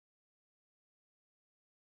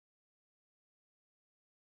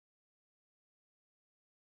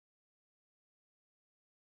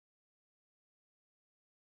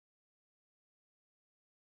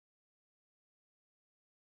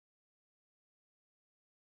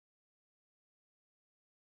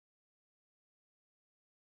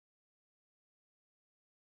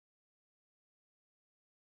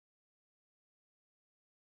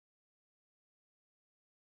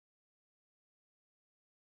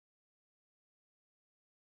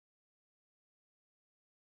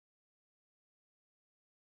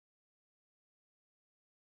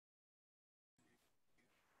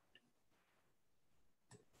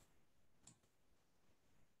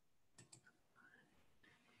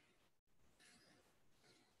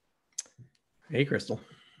Hey, Crystal.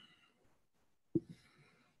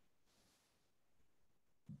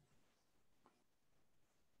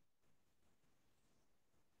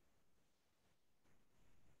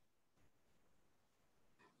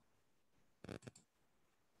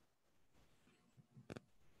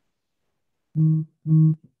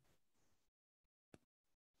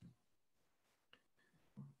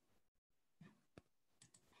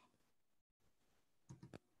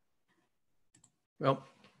 Well,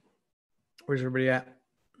 where's everybody at?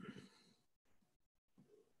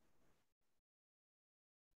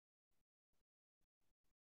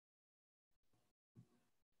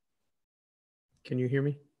 Can you hear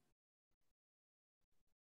me?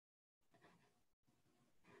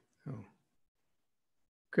 Oh,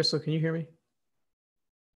 Crystal, can you hear me?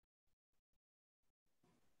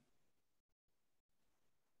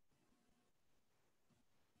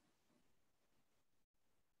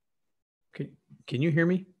 Can you hear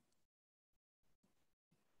me?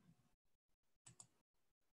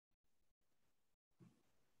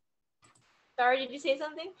 Sorry, did you say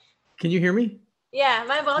something? Can you hear me? Yeah,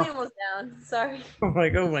 my volume was down. Sorry. I'm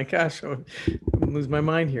like, oh my gosh, I'm gonna lose my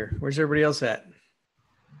mind here. Where's everybody else at?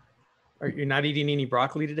 Are you not eating any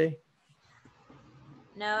broccoli today?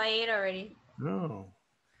 No, I ate already. Oh,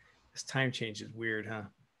 this time change is weird, huh?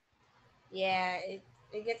 Yeah,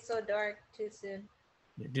 it gets so dark too soon.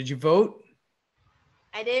 Did you vote?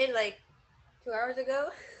 I did like 2 hours ago.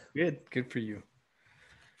 Good for you.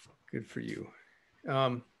 Good for you.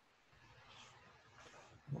 I'm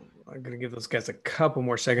gonna give those guys a couple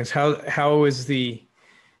more seconds. How is the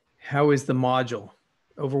module?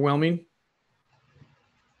 Overwhelming?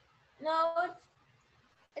 No,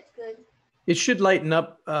 it's good. It should lighten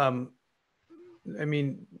up. I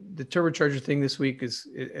mean, the turbocharger thing this week is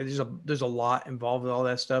there's a lot involved with all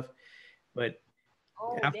that stuff, but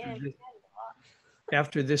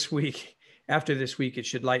after this week, it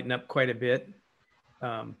should lighten up quite a bit.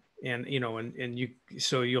 And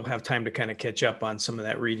you'll have time to kind of catch up on some of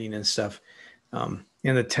that reading and stuff. And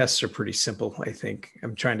the tests are pretty simple. I think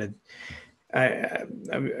I'm trying to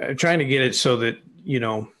get it so that,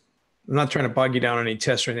 I'm not trying to bog you down on any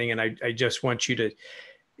tests or anything. And I just want you to,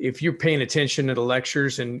 if you're paying attention to the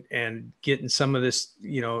lectures and getting some of this,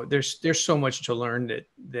 there's so much to learn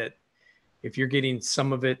that if you're getting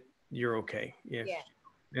some of it, you're okay. Yeah.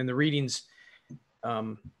 And the readings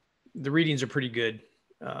are pretty good.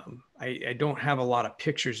 I don't have a lot of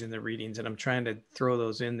pictures in the readings, and I'm trying to throw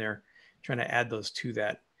those in there, trying to add those to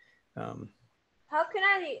that. How can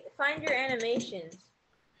I find your animations?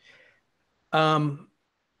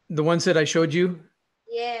 The ones that I showed you?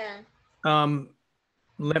 Yeah.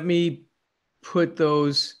 Let me put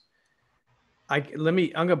those.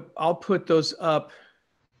 I'll put those up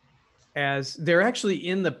as they're actually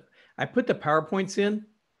in the. I put the PowerPoints in.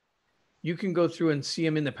 You can go through and see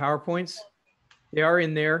them in the PowerPoints. They are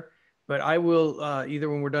in there, but I will either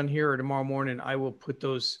when we're done here or tomorrow morning, I will put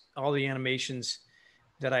all the animations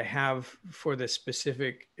that I have for the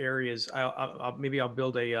specific areas. Maybe I'll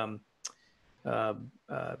build a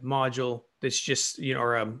module that's just,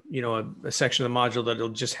 or a section of the module that'll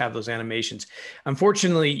just have those animations.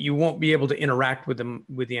 Unfortunately, you won't be able to interact with them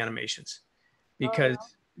with the animations because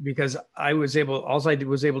I was able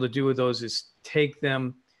to do with those is take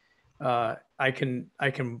them. I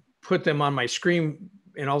can put them on my screen,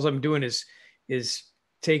 and all I'm doing is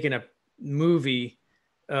taking a movie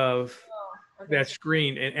of that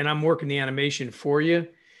screen, and I'm working the animation for you,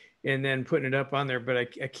 and then putting it up on there. But I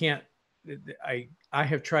can't. I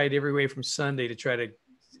have tried every way from Sunday to try to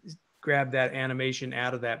grab that animation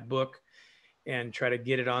out of that book and try to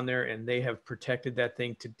get it on there, and they have protected that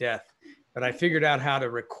thing to death. But I figured out how to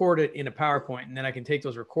record it in a PowerPoint, and then I can take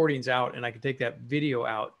those recordings out, and I can take that video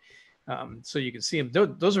out. So you can see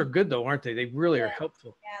them. Those are good though, aren't they? They really are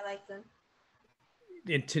helpful. Yeah, I like them.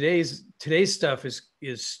 And today's stuff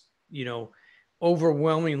is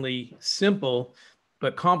overwhelmingly simple,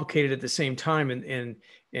 but complicated at the same time.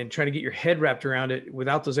 And trying to get your head wrapped around it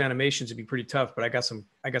without those animations would be pretty tough. But I got some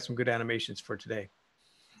good animations for today.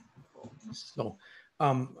 So,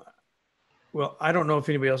 well, I don't know if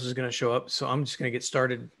anybody else is going to show up, so I'm just going to get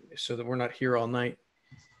started so that we're not here all night.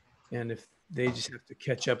 And if they just have to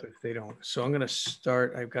catch up if they don't. So I'm going to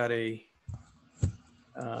start. I've got a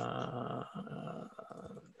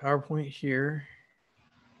PowerPoint here.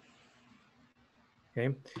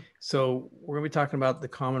 Okay. So we're going to be talking about the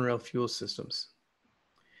common rail fuel systems.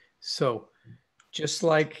 So just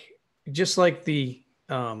like the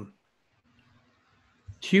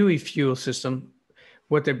HUE fuel system,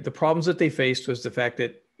 what the problems that they faced was the fact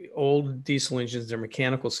that old diesel engines, their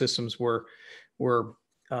mechanical systems were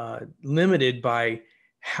limited by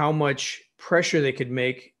how much pressure they could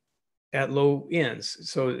make at low ends.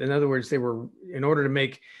 So in other words, they were, in order to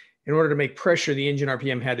make pressure, the engine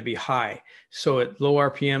RPM had to be high. So at low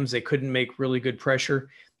RPMs, they couldn't make really good pressure.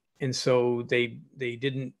 And so they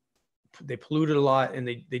polluted a lot, and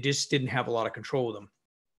they just didn't have a lot of control of them.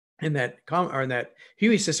 And that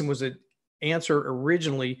HUE system was an answer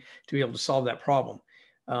originally to be able to solve that problem.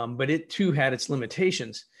 But it too had its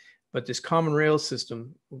limitations. But this common rail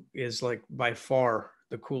system is like by far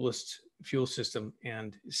the coolest fuel system,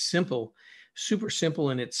 and simple, super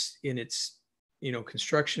simple in its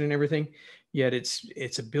construction and everything. Yet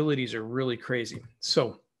its abilities are really crazy.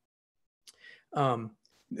 So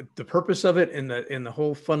the purpose of it and the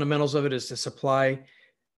whole fundamentals of it is to supply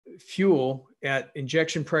fuel at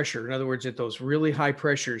injection pressure. In other words, at those really high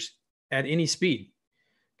pressures at any speed.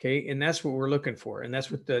 Okay. And that's what we're looking for. And that's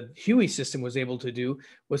what the HUE system was able to do,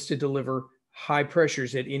 was to deliver high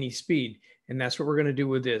pressures at any speed. And that's what we're going to do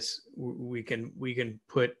with this. We can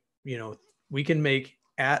put, we can make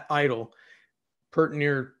at idle pert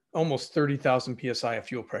near almost 30,000 PSI of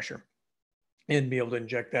fuel pressure and be able to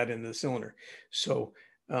inject that into the cylinder. So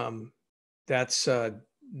that's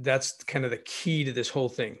kind of the key to this whole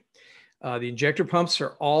thing. The injector pumps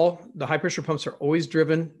the high pressure pumps are always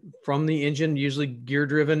driven from the engine, usually gear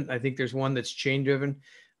driven. I think there's one that's chain driven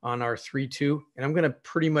on our 3.2, and I'm going to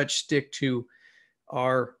pretty much stick to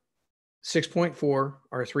our 6.4,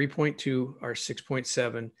 our 3.2, our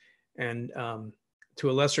 6.7, and to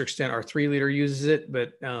a lesser extent, our 3-liter uses it.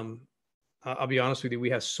 But I'll be honest with you,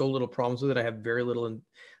 we have so little problems with it. I have very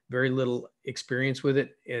little experience with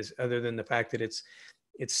it, other than the fact that its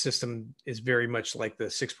system is very much like the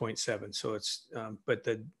 6.7. So it's, but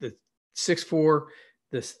the 6.4,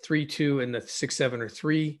 the 3.2, and the 6.7 are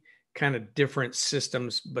three kind of different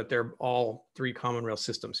systems, but they're all three common rail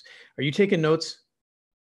systems. Are you taking notes?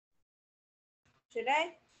 Should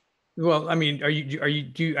I? Well, I mean, I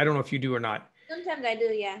don't know if you do or not. Sometimes I do,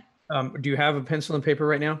 yeah. Do you have a pencil and paper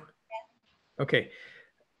right now? Yeah. Okay.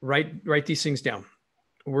 Write these things down.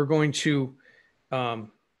 We're going to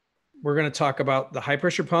talk about the high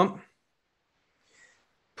pressure pump,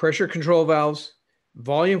 pressure control valves,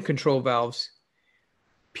 volume control valves,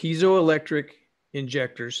 piezoelectric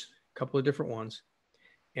injectors, a couple of different ones,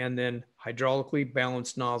 and then hydraulically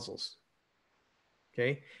balanced nozzles.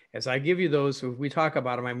 Okay. As I give you those, if we talk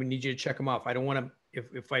about them, I need you to check them off. I don't want to,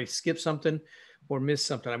 if I skip something or miss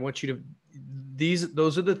something, I want you to,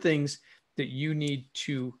 those are the things that you need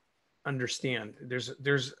to understand.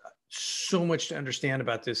 There's so much to understand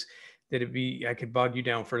about this that I could bog you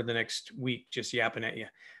down for the next week just yapping at you.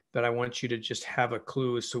 But I want you to just have a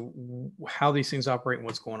clue as to how these things operate and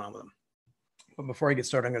what's going on with them. But before I get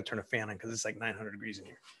started, I'm going to turn a fan on because it's like 900 degrees in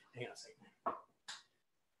here. Hang on a second.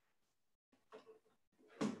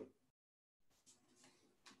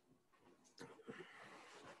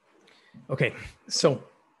 Okay, so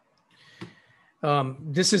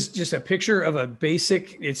this is just a picture of a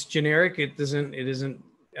basic. It's generic. It isn't.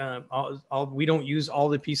 We don't use all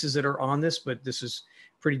the pieces that are on this, but this is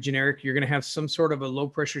pretty generic. You're going to have some sort of a low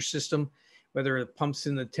pressure system, whether it pumps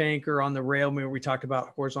in the tank or on the rail. Remember we talked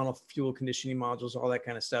about horizontal fuel conditioning modules, all that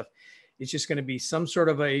kind of stuff. It's just going to be some sort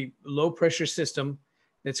of a low pressure system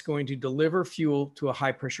that's going to deliver fuel to a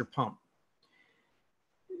high pressure pump.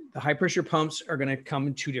 The high pressure pumps are going to come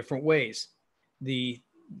in two different ways. The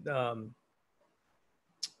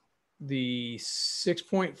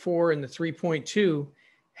 6.4 and the 3.2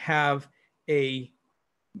 have a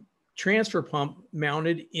transfer pump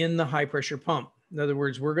mounted in the high pressure pump. In other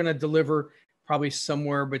words, we're going to deliver probably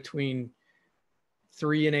somewhere between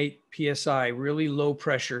 3 and 8 PSI, really low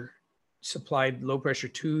pressure, supplied low pressure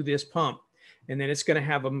to this pump. And then it's going to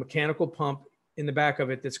have a mechanical pump in the back of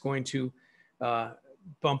it that's going to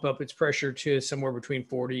bump up its pressure to somewhere between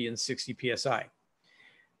 40 and 60 PSI.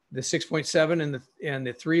 The 6.7 and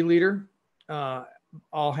the 3-liter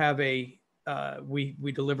all have we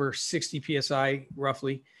deliver 60 PSI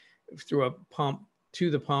roughly through a pump to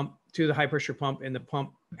the high pressure pump, and the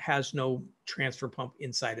pump has no transfer pump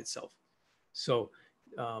inside itself. So,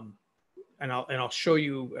 and I'll show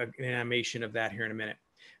you an animation of that here in a minute.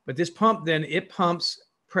 But this pump then, it pumps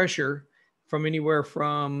pressure from anywhere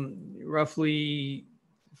from roughly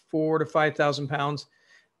 4,000 to 5,000 pounds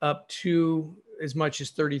up to as much as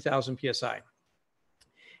 30,000 PSI.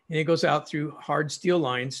 And it goes out through hard steel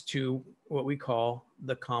lines to what we call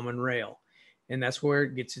the common rail. And that's where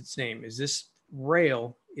it gets its name. Is this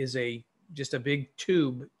rail is just a big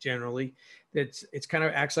tube generally it's kind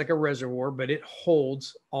of acts like a reservoir, but it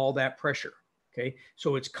holds all that pressure. Okay.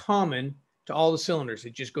 So it's common to all the cylinders.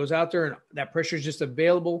 It just goes out there and that pressure is just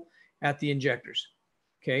available at the injectors.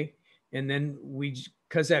 Okay. And then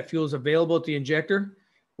because that fuel is available at the injector,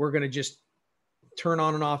 we're going to just turn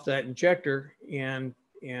on and off that injector and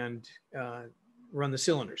run the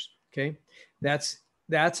cylinders. Okay. That's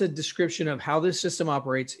a description of how this system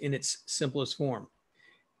operates in its simplest form.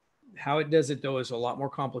 How it does it though is a lot more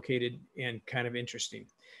complicated and kind of interesting.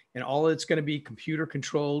 And all it's going to be computer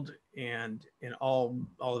controlled and all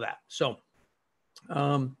of that. So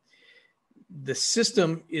the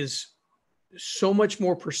system is so much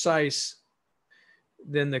more precise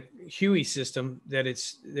than the HUI system that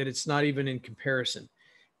it's not even in comparison.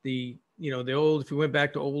 The old, if we went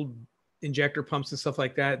back to old injector pumps and stuff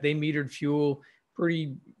like that, they metered fuel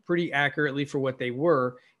pretty accurately for what they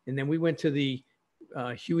were. And then we went to the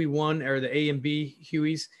HUI 1 or the A and B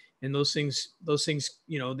HUIs, and those things, they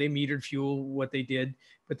metered fuel what they did.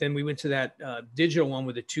 But then we went to that digital one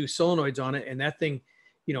with the 2 solenoids on it, and that thing,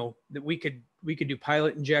 that we could do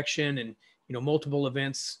pilot injection and multiple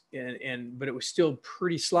events, but it was still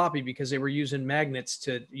pretty sloppy because they were using magnets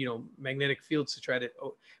to magnetic fields to try to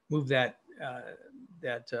move that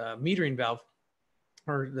metering valve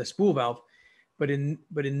or the spool valve. But in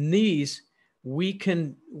these, we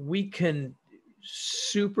can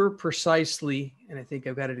super precisely, and I think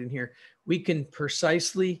I've got it in here, we can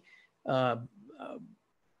precisely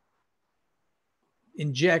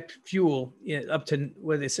inject fuel up to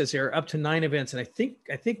what it says here, up to 9 events. And I think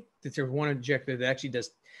that there's one injector that actually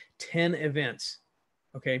does 10 events.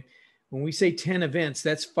 Okay. When we say 10 events,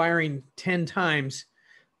 that's firing 10 times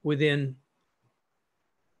within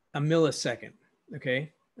a millisecond.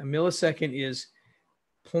 Okay. A millisecond is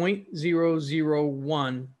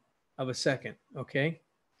 0.001 of a second. Okay.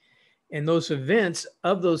 And those events,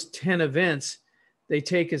 of those 10 events, they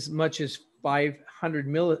take as much as 500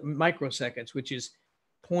 microseconds, which is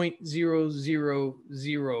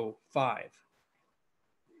 0.0005.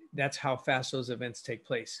 That's how fast those events take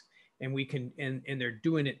place. And we can, and they're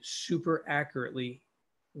doing it super accurately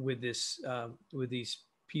with this, with these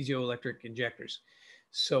piezoelectric injectors.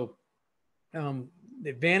 So the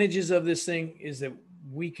advantages of this thing is that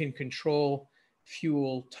we can control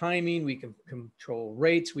fuel timing, we can control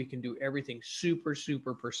rates, we can do everything super,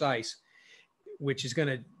 super precise, which is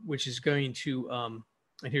going to,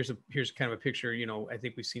 and here's kind of a picture, I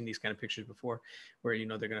think we've seen these kind of pictures before where, they're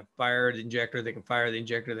going to fire the injector, they can fire the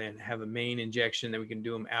injector, then have a main injection, then we can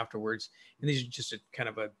do them afterwards. And these are just a kind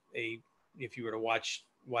of if you were to watch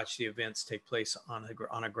the events take place on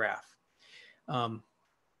a graph.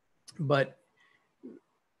 But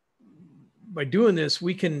by doing this,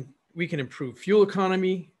 we can improve fuel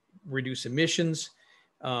economy, reduce emissions,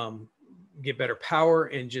 get better power,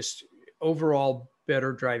 and just overall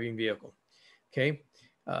better driving vehicle. Okay.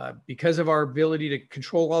 Because of our ability to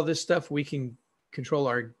control all this stuff, we can control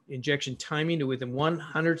our injection timing to within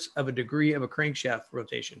 1/100th of a degree of a crankshaft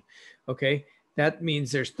rotation. Okay. That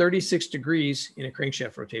means there's 36 degrees in a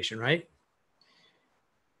crankshaft rotation, right?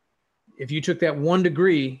 If you took that 1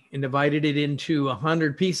 degree and divided it into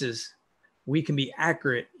 100 pieces, we can be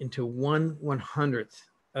accurate into 1/100th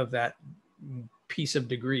of that piece of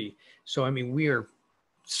degree. So, I mean, we are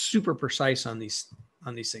super precise on these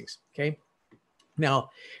things. Okay.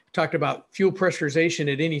 Now, we talked about fuel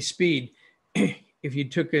pressurization at any speed. If you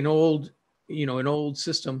took an old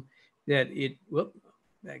system that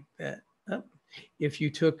back that up. If you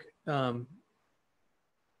took, it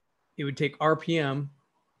would take RPMs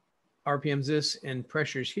this and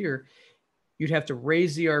pressures here. You'd have to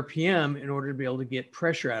raise the RPM in order to be able to get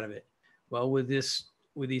pressure out of it. Well, with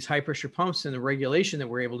these high pressure pumps and the regulation that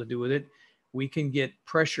we're able to do with it, we can get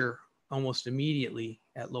pressure almost immediately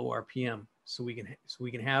at low RPM. So we can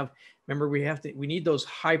have, remember, we need those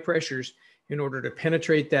high pressures in order to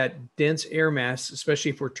penetrate that dense air mass,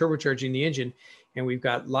 especially if we're turbocharging the engine, and we've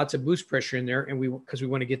got lots of boost pressure in there, and because we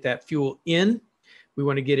want to get that fuel in, we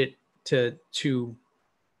want to get it to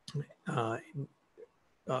what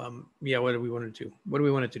do we want it to? What do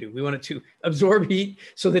we want it to do? We want it to absorb heat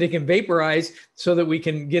so that it can vaporize, so that we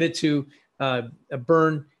can get it to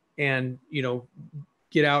burn and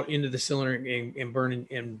get out into the cylinder and burn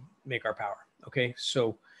and make our power. Okay,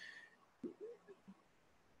 so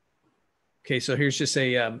here's just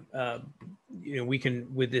we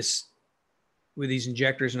can with these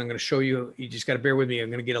injectors, and I'm going to show you. You just got to bear with me. I'm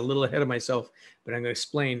going to get a little ahead of myself, but I'm going to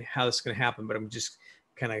explain how this is going to happen. But I'm just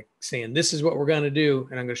kind of saying this is what we're going to do,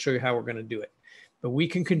 and I'm going to show you how we're going to do it. But we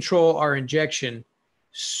can control our injection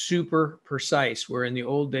super precise, where in the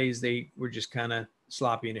old days they were just kind of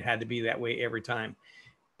sloppy, and it had to be that way every time.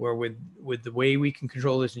 Where with the way we can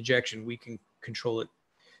control this injection, we can control it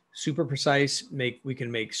super precise. We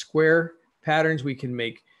can make square patterns, we can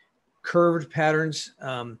make curved patterns,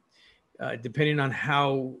 depending on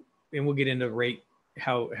how and we'll get into rate,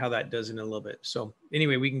 how that does in a little bit. So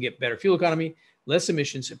anyway, we can get better fuel economy, less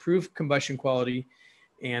emissions, improve combustion quality,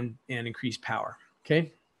 and increase power.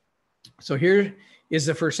 Okay. So here is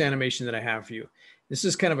the first animation that I have for you. This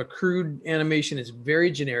is kind of a crude animation. It's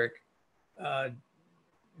very generic. A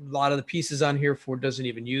lot of the pieces on here Ford doesn't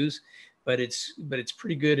even use, but it's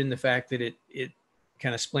pretty good in the fact that it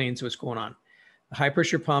kind of explains what's going on. A high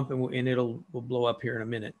pressure pump, and we'll blow up here in a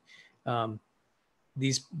minute.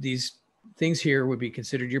 These things here would be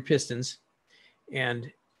considered your pistons,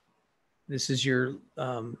 and this is your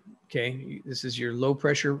okay. This is your low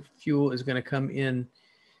pressure fuel is going to come in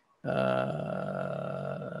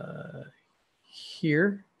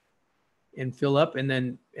here and fill up, and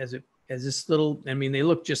then as this little, I mean, they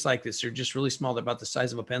look just like this. They're just really small. They're about the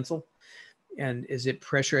size of a pencil. And as it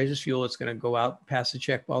pressurizes fuel, it's going to go out past the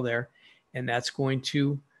check valve there, and that's going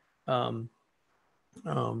to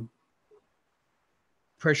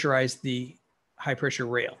pressurize the high pressure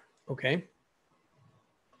rail. Okay.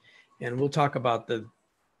 And we'll talk about the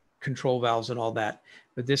control valves and all that,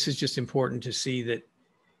 but this is just important to see that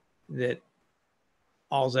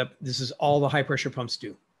this is all the high pressure pumps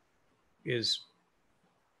do, is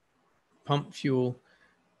pump fuel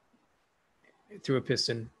through a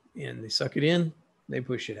piston, and they suck it in, they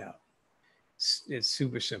push it out. It's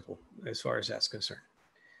super simple as far as that's concerned.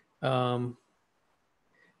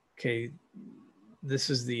 Okay,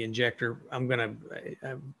 this is the injector.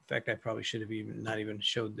 In fact, I probably should have not even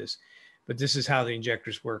showed this, but this is how the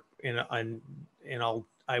injectors work.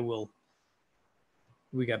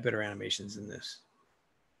 We got better animations than this.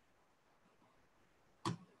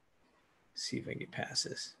 See if I can get past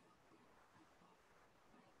this.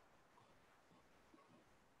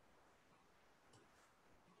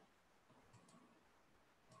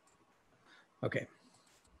 Okay,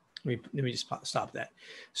 let me just stop that.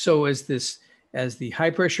 So as the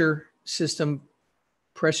high pressure system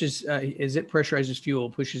as it pressurizes fuel,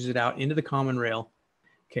 pushes it out into the common rail.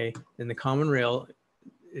 Okay, then the common rail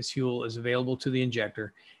fuel is available to the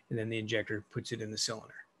injector, and then the injector puts it in the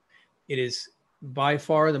cylinder. It is by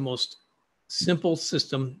far the most simple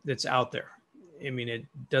system that's out there. I mean,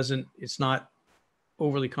 it's not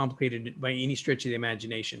overly complicated by any stretch of the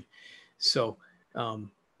imagination. So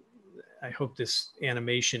I hope this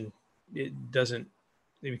animation, it doesn't,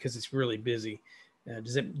 because it's really busy.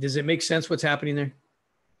 Does it make sense what's happening there?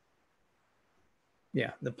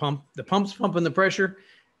 Yeah, the pump's pumping the pressure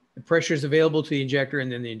is available to the injector,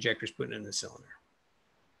 and then the injector's putting it in the cylinder.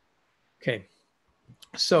 Okay,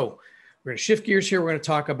 so we're going to shift gears here. We're going to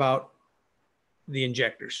talk about the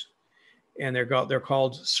injectors, and they're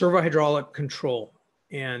called servo-hydraulic control,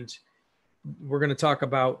 and we're going to talk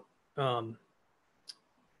about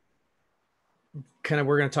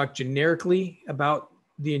we're going to talk generically about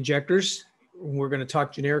the injectors. We're going to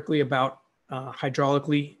talk generically about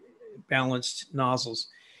hydraulically balanced nozzles.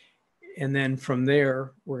 And then from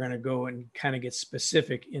there, we're going to go and kind of get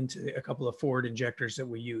specific into a couple of Ford injectors that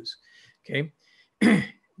we use. Okay.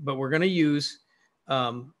 But we're going to use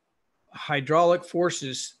hydraulic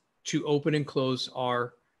forces to open and close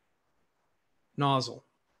our nozzle.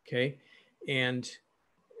 Okay. And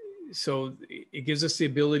so it gives us the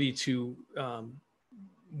ability to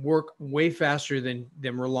work way faster than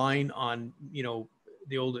relying on,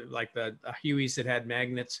 the old, like the Hueys that had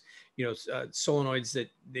magnets, solenoids that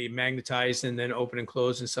they magnetized and then open and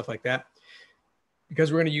close and stuff like that.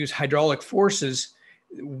 Because we're going to use hydraulic forces,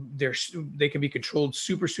 they can be controlled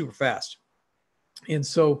super, super fast. And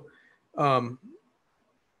so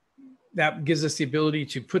that gives us the ability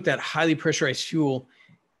to put that highly pressurized fuel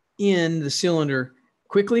in the cylinder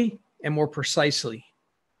quickly and more precisely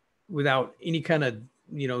without any kind of,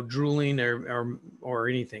 drooling or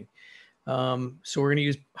anything. So we're going to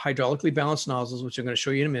use hydraulically balanced nozzles, which I'm going to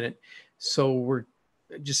show you in a minute. So we're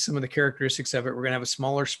just some of the characteristics of it. We're going to have a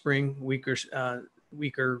smaller spring, weaker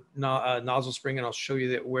nozzle spring, and I'll show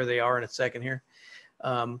you where they are in a second here.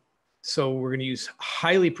 So we're going to use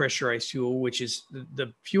highly pressurized fuel, which is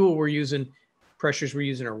the fuel we're using, pressures we're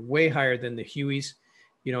using are way higher than the Hueys.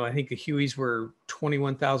 I think the Hueys were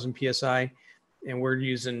 21,000 PSI, and we're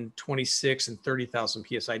using 26 and 30,000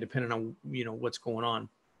 PSI, depending on, what's going on.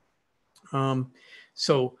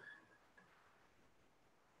 So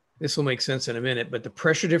this will make sense in a minute, but the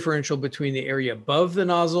pressure differential between the area above the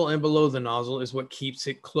nozzle and below the nozzle is what keeps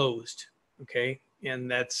it closed. Okay. And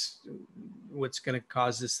that's what's going to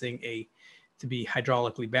cause this thing to be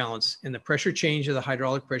hydraulically balanced. And the pressure change of the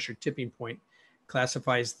hydraulic pressure tipping point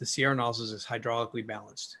classifies the CR nozzles as hydraulically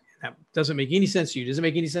balanced. That doesn't make any sense to you. Does it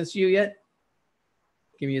make any sense to you yet?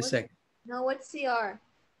 Give me a second. No, what's CR?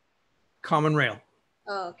 Common rail.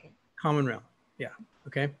 Oh, okay. Common rail. Yeah.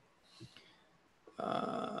 Okay.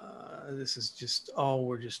 This is just all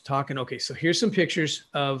we're just talking. Okay, so here's some pictures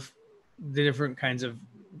of the different kinds of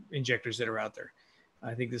injectors that are out there.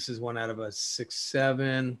 I think this is one out of a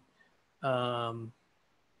 6.7.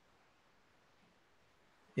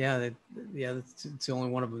 Yeah, it's the only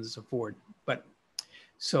one of them that's a Ford. But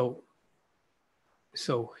so,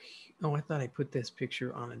 oh, I thought I put this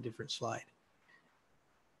picture on a different slide.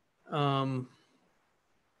 Let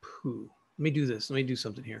me do this. Let me do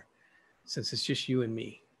something here. Since it's just you and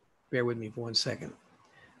me, bear with me for 1 second.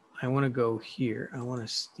 I want to go here. I want to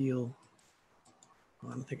steal. Oh,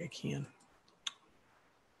 I don't think I can.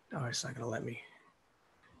 Oh, it's not going to let me.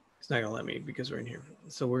 It's not going to let me because we're in here.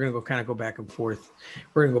 So we're going to kind of go back and forth.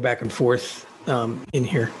 We're going to go back and forth in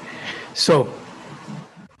here. So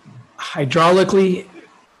hydraulically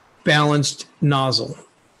balanced nozzle.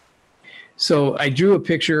 So I drew a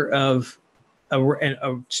picture of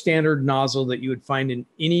a standard nozzle that you would find in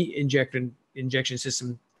any injection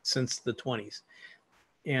system since the 20s.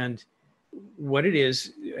 And what it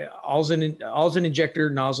is, all an injector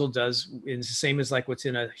nozzle does is the same as like what's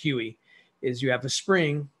in a Huey, is you have a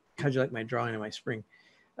spring. How'd you like my drawing of my spring?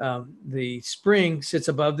 The spring sits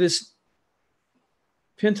above this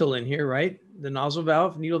pintle in here, right? The nozzle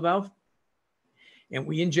valve, needle valve. And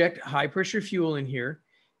we inject high pressure fuel in here,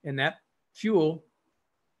 and that fuel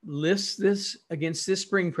lifts this against this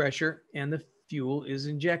spring pressure, and the fuel is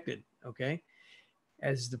injected, okay?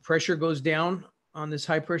 As the pressure goes down on this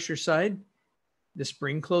high pressure side, the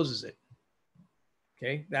spring closes it,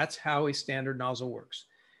 okay? That's how a standard nozzle works.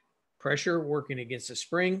 Pressure working against the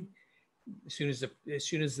spring. As soon as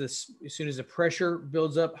the pressure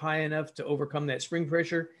builds up high enough to overcome that spring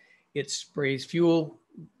pressure, it sprays fuel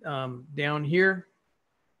down here.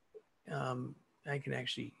 I can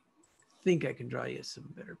actually think I can draw you some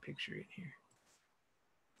better picture in here.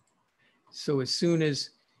 So as soon as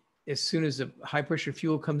the high pressure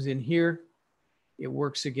fuel comes in here, it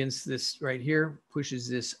works against this right here, pushes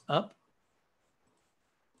this up.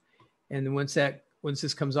 And then once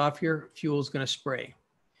this comes off here, fuel is going to spray.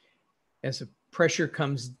 As the pressure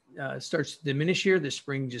starts to diminish here, the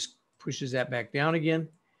spring just pushes that back down again,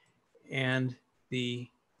 and the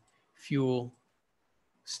fuel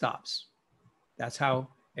stops. That's how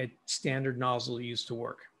a standard nozzle used to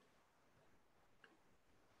work.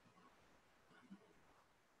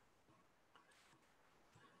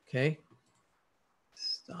 Okay,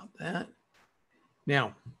 stop that.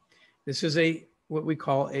 Now, this is what we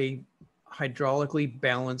call a hydraulically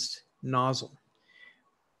balanced nozzle.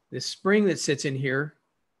 This spring that sits in here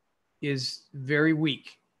is very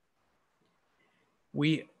weak.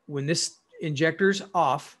 When this injector's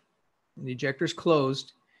off, and the ejector's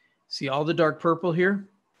closed, see all the dark purple here?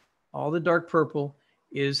 All the dark purple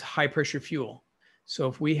is high pressure fuel. So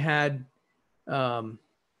if we had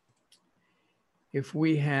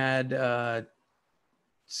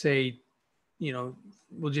say,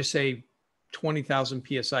 we'll just say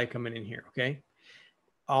 20,000 PSI coming in here, okay?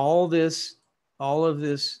 All of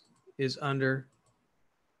this is under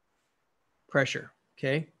pressure,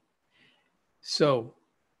 okay? So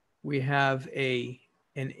we have an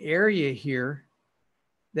area here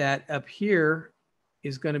that up here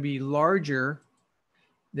is going to be larger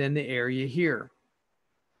than the area here.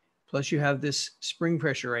 Plus you have this spring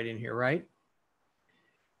pressure right in here, right?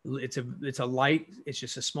 It's a light, it's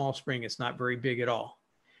just a small spring. It's not very big at all.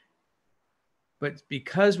 But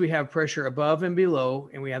because we have pressure above and below,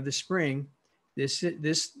 and we have the spring,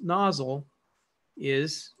 this nozzle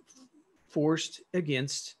is forced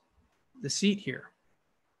against the seat here.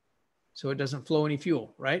 So it doesn't flow any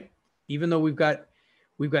fuel, right? Even though we've got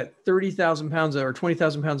 30,000 pounds or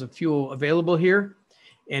 20,000 pounds of fuel available here,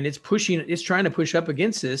 and it's trying to push up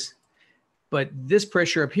against this, but this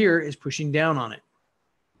pressure up here is pushing down on it.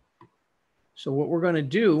 So what we're going to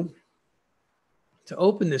do to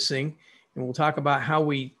open this thing, and we'll talk about how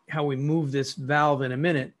we move this valve in a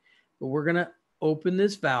minute, but we're going to open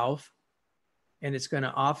this valve, and it's going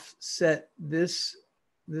to offset this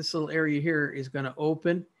little area here is going to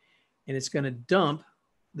open, and it's going to dump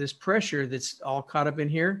this pressure that's all caught up in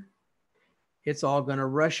here. It's all going to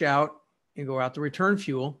rush out and go out the return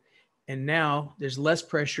fuel. And now there's less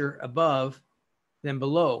pressure above than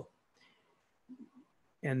below.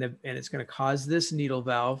 And it's going to cause this needle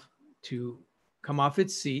valve to come off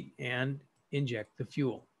its seat and inject the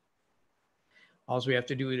fuel. All we have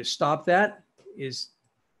to do to stop that is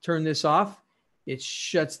turn this off. It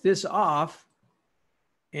shuts this off.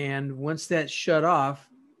 And once that's shut off,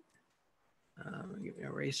 give me an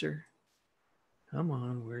eraser. Come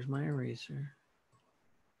on, where's my eraser?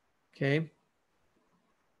 Okay.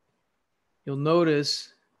 You'll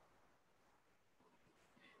notice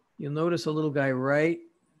you'll notice a little guy right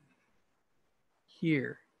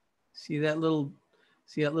here. See that little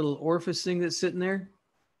orifice thing that's sitting there?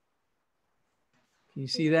 Can you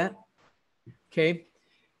see that? Okay.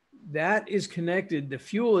 That is connected. The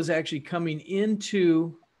fuel is actually coming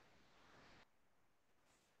into,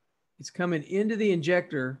 it's coming into the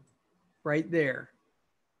injector right there,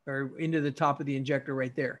 or into the top of the injector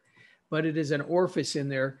right there. But it is an orifice in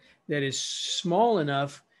there that is small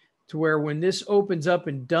enough to where when this opens up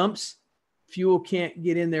and dumps, fuel can't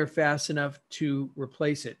get in there fast enough to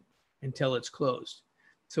replace it until it's closed.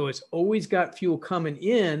 So it's always got fuel coming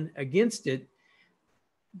in against it.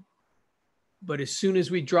 But as soon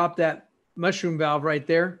as we drop that mushroom valve right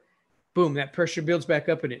there, boom, that pressure builds back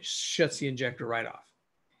up and it shuts the injector right off.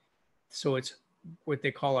 So it's what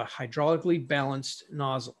they call a hydraulically balanced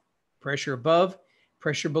nozzle. Pressure above,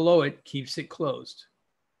 pressure below it keeps it closed.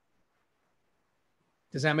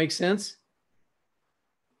 Does that make sense?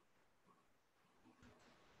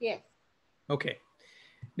 Yes. Okay.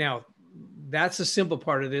 Now, that's a simple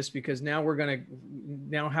part of this, because now we're going to,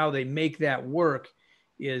 now how they make that work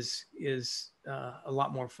is a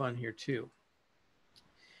lot more fun here too.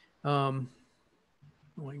 Well,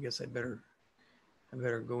 I guess I better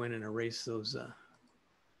go in and erase those.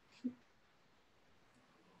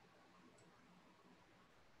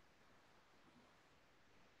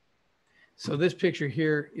 So this picture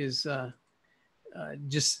here is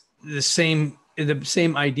just the same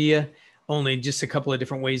idea, only just a couple of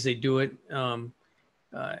different ways they do it,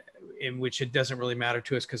 in which it doesn't really matter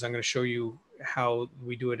to us, because I'm going to show you how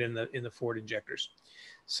we do it in the Ford injectors.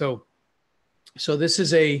 So this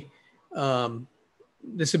is a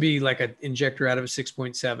this would be like an injector out of a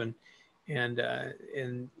 6.7,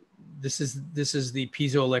 and this is the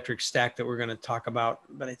piezoelectric stack that we're going to talk about.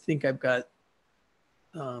 But I think I've got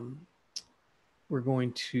we're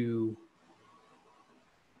going to,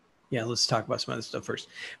 yeah, let's talk about some other stuff first.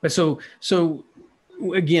 But so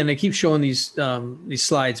again, I keep showing these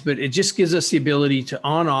slides, but it just gives us the ability to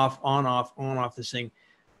on off this thing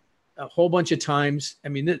a whole bunch of times. I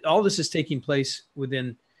mean, all this is taking place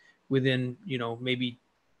within maybe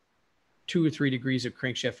 2 or 3 degrees of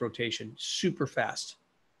crankshaft rotation, super fast.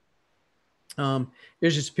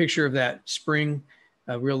 There's just a picture of that spring,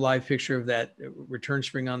 a real live picture of that return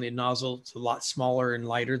spring on the nozzle. It's a lot smaller and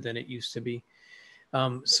lighter than it used to be.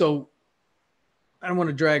 So I don't want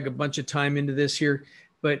to drag a bunch of time into this here,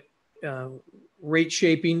 but rate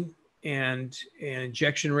shaping and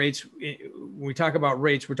injection rates. When we talk about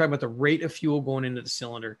rates, we're talking about the rate of fuel going into the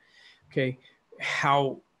cylinder. Okay,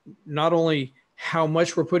 not only how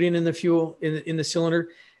much we're putting in the fuel in the cylinder,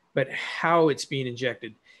 but how it's being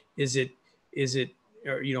injected. Is it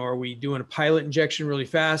are we doing a pilot injection really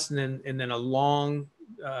fast and then a long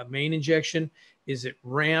main injection? Is it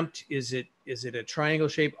ramped? Is it a triangle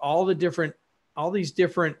shape? All these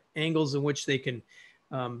different angles in which they can,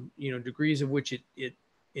 degrees of which it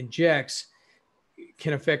injects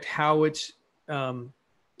can affect how it's,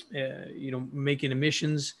 making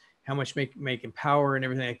emissions, how much making power and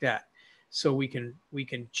everything like that. So we can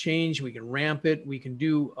change, we can ramp it, we can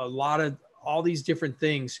do a lot of all these different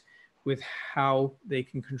things with how they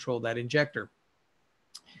can control that injector.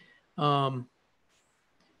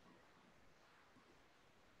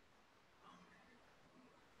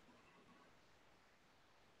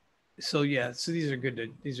 So yeah, so these are good to,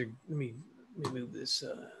 let me move this,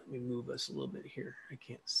 let me move us a little bit here. I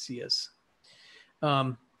can't see us.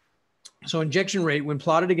 So injection rate, when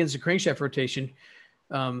plotted against the crankshaft rotation,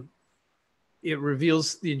 it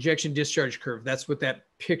reveals the injection discharge curve. That's what that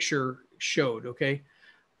picture showed, okay?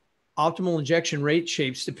 Optimal injection rate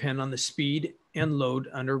shapes depend on the speed and load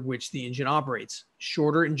under which the engine operates.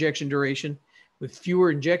 Shorter injection duration with fewer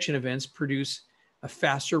injection events produce a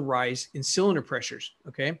faster rise in cylinder pressures,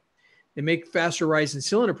 okay? They make faster rise in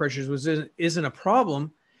cylinder pressures, which isn't a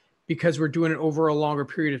problem because we're doing it over a longer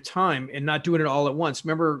period of time and not doing it all at once.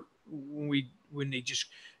 Remember when they just,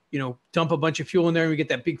 dump a bunch of fuel in there and we get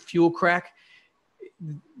that big fuel crack?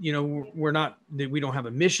 We don't have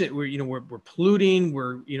emission. We're polluting.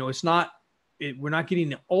 We're not getting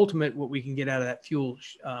the ultimate what we can get out of that fuel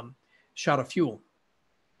shot of fuel.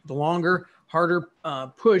 The longer, harder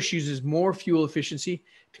push uses more fuel efficiency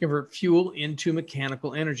to convert fuel into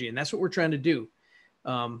mechanical energy, and that's what we're trying to do.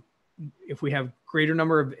 If we have greater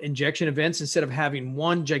number of injection events instead of having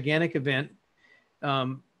one gigantic event,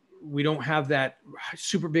 we don't have that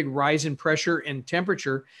super big rise in pressure and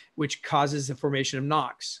temperature, which causes the formation of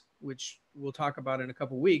NOx, which we'll talk about in a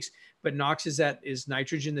couple of weeks. But NOx is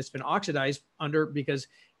nitrogen that's been oxidized because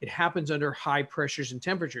it happens under high pressures and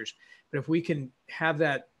temperatures. But if we can have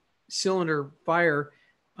that cylinder fire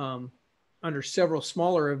under several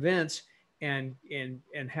smaller events and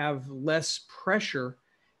have less pressure,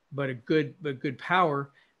 but good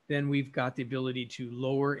power, then we've got the ability to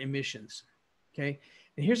lower emissions. Okay.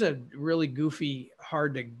 And here's a really goofy,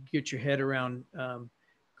 hard to get your head around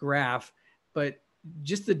graph, but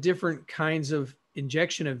just the different kinds of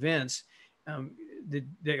injection events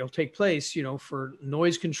that'll take place, you know, for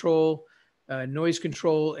noise control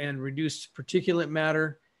and reduced particulate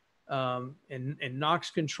matter, and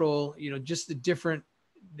NOx control, you know, just the different,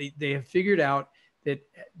 they have figured out that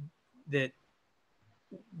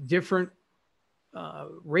different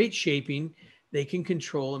rate shaping, they can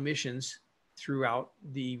control emissions throughout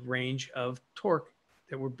the range of torque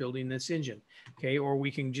that we're building this engine. Okay. Or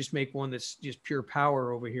we can just make one that's just pure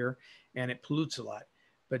power over here and it pollutes a lot.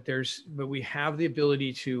 But we have the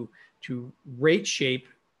ability to rate shape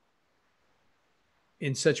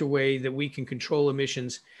in such a way that we can control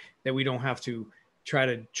emissions, that we don't have to try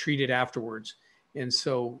to treat it afterwards. And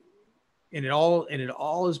so, and it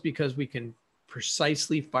all is because we can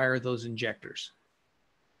precisely fire those injectors.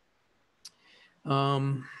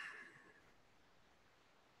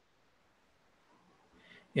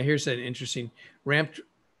 Yeah, here's an interesting ramped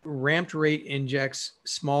rate injects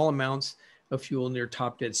small amounts of fuel near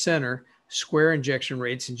top dead center. Square injection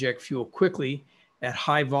rates inject fuel quickly at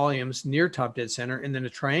high volumes near top dead center. And then a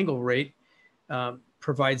triangle rate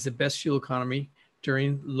provides the best fuel economy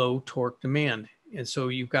during low torque demand. And so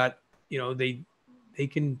you've got, you know, they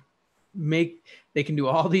can do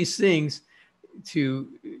all these things to,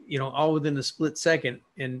 you know, all within a split second,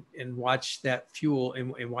 and watch that fuel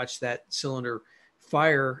and watch that cylinder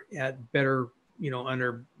fire at better, you know,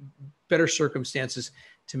 under better circumstances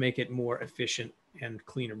to make it more efficient and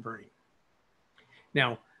cleaner burning.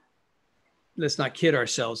 Now, let's not kid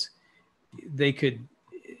ourselves. They could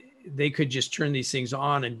just turn these things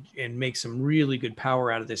on and make some really good power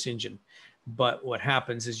out of this engine. But what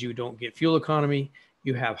happens is you don't get fuel economy,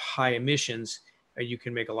 you have high emissions, and you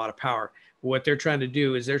can make a lot of power. What they're trying to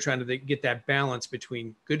do is they're trying to get that balance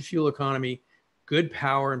between good fuel economy, good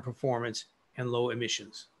power and performance, and low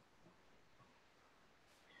emissions.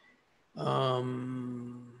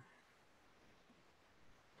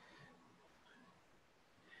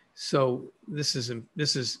 So this is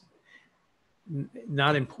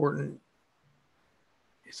not important.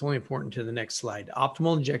 It's only important to the next slide.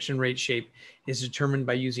 Optimal injection rate shape is determined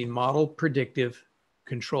by using model predictive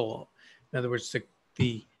control. In other words,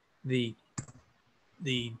 the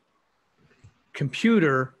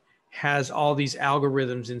computer has all these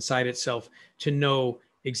algorithms inside itself to know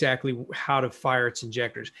exactly how to fire its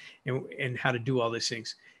injectors and how to do all these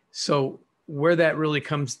things. So where that really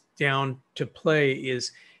comes down to play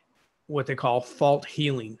is what they call fault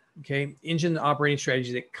healing. Okay, engine operating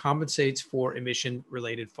strategy that compensates for emission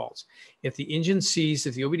related faults. If the engine sees,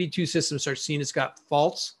 if the OBD2 system starts seeing it's got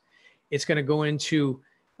faults, it's going to go into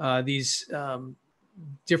these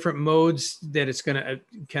different modes that it's going to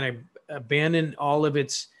kind of abandon all of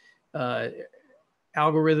its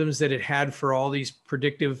algorithms that it had for all these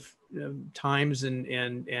predictive times and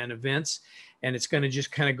events, and it's going to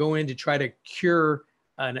just kind of go in to try to cure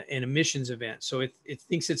an emissions event. So it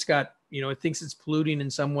thinks it's got, you know, it thinks it's polluting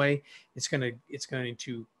in some way. It's going to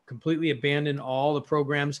completely abandon all the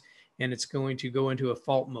programs, and it's going to go into a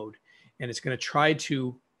fault mode, and it's going to try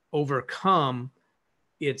to overcome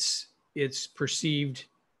its perceived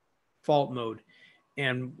fault mode.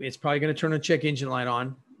 And it's probably going to turn a check engine light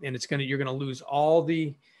on, and you're going to lose all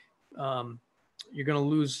the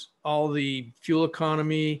fuel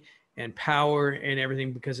economy and power and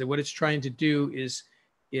everything, because what it's trying to do is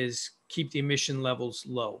keep the emission levels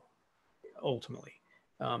low ultimately.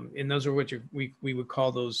 And those are what we would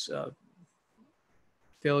call those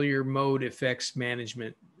failure mode effects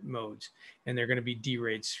management modes. And they're going to be D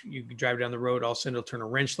rates. You can drive down the road, all of a sudden it'll turn a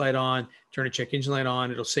wrench light on, turn a check engine light on.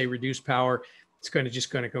 It'll say reduce power. It's going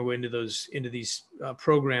to go into these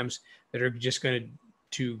programs that are just going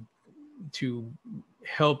to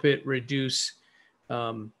help it reduce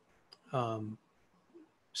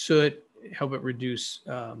soot, help it reduce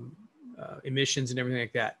emissions and everything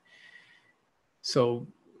like that. So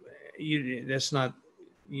you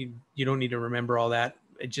don't need to remember all that.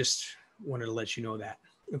 I just wanted to let you know that.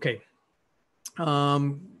 Okay.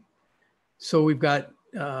 So we've got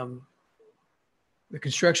the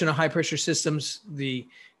construction of high pressure systems. You're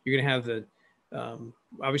going to have the,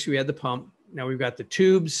 obviously we had the pump. Now we've got the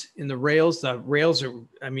tubes and the rails. The rails are,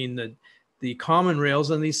 I mean, the common rails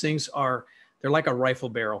on these things they're like a rifle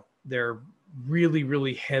barrel. They're really,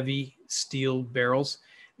 really heavy steel barrels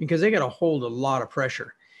because they got to hold a lot of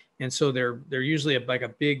pressure. And so they're usually like a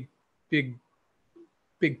big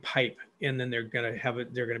pipe. and then they're going to have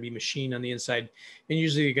it. They're going to be machined on the inside, and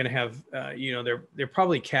usually you're going to have, you know, they're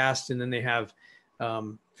probably cast, and then they have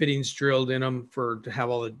fittings drilled in them to have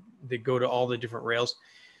all they go to all the different rails.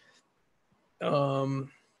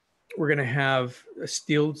 We're going to have the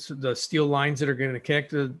steel lines that are going to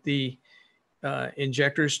connect the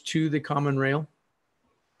injectors to the common rail.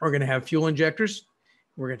 We're going to have fuel injectors.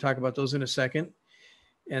 We're going to talk about those in a second.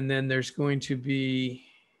 And then there's going to be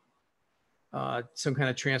some kind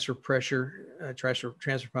of transfer pressure, transfer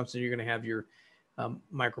pumps, and you're going to have your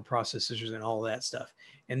microprocessors and all of that stuff.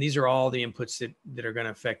 And these are all the inputs that are going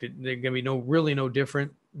to affect it. They're going to be really no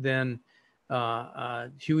different than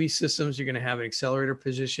HUE systems. You're going to have an accelerator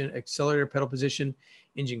pedal position,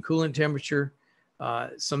 engine coolant temperature,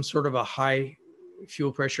 some sort of a high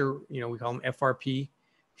fuel pressure, you know, we call them FRP,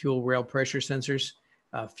 fuel rail pressure sensors,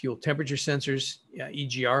 fuel temperature sensors,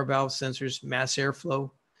 EGR valve sensors, mass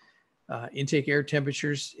airflow, intake air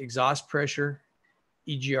temperatures, exhaust pressure,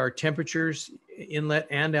 EGR temperatures, inlet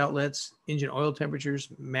and outlets, engine oil temperatures,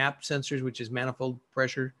 MAP sensors, which is manifold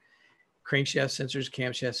pressure, crankshaft sensors,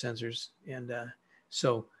 camshaft sensors. And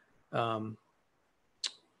so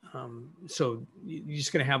you're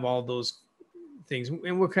just going to have all those things.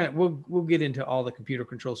 And we'll get into all the computer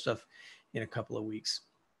control stuff in a couple of weeks.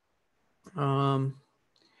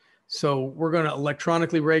 So we're going to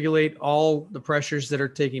electronically regulate all the pressures that are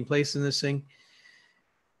taking place in this thing.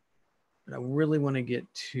 But I really want to get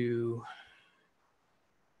to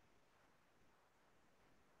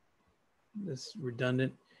this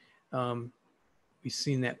redundant. We've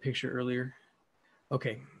seen that picture earlier.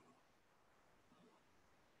 Okay.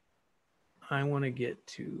 I want to get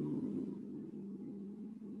to,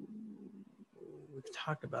 we've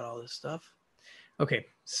talked about all this stuff. Okay,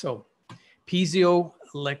 so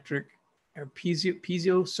piezoceramic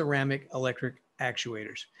electric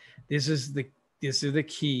actuators. This is the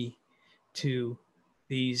key to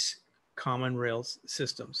these common rails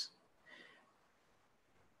systems.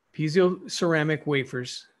 Piezoceramic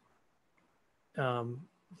wafers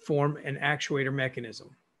form an actuator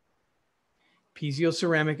mechanism.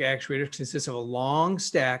 Piezoceramic actuators consist of a long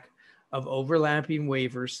stack of overlapping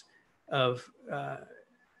wafers of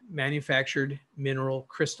manufactured mineral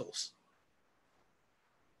crystals.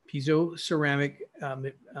 Piezoceramic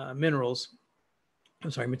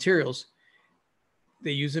materials,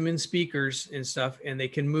 they use them in speakers and stuff, and they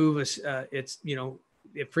can move it's, you know,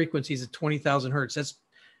 at frequencies of 20,000 hertz. That's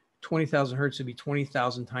 20,000 hertz would be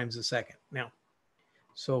 20,000 times a second. Now,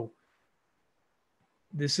 so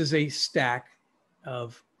this is a stack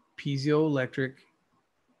of piezoelectric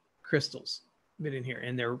crystals bit in here,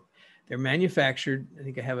 and they're manufactured. I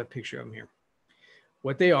think I have a picture of them here.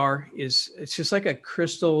 What they are is, it's just like a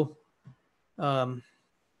crystal. So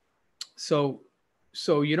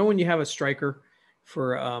you know when you have a striker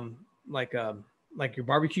for like your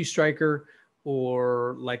barbecue striker,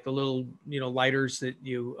 or like the little, you know, lighters that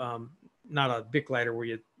you not a Bic lighter where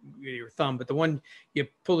you your thumb, but the one you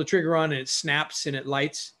pull the trigger on and it snaps and it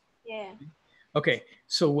lights. Yeah. Okay,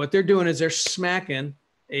 so what they're doing is they're smacking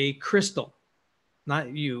a crystal,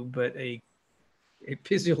 not you, but a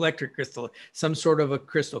piezoelectric crystal, some sort of a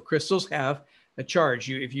crystal. Crystals have a charge.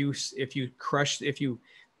 If you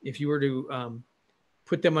were to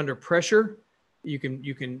put them under pressure, you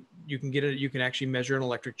can actually measure an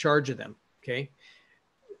electric charge of them. Okay.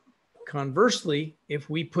 Conversely, if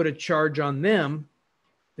we put a charge on them,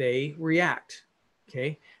 they react.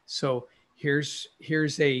 Okay. So here's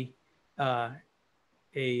a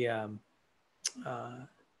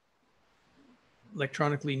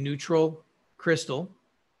electronically neutral crystal.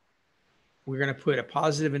 We're going to put a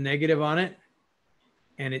positive and negative on it,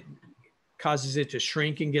 and it causes it to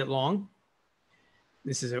shrink and get long.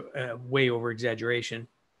 This is a way over exaggeration.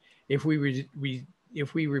 If we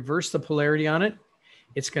reverse the polarity on it,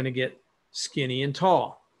 it's going to get skinny and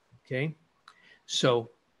tall. Okay. So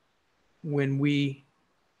when we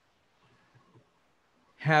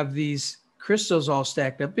have these crystals all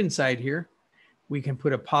stacked up inside here, we can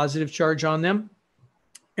put a positive charge on them,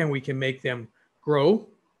 and we can make them grow.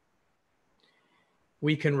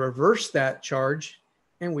 We can reverse that charge,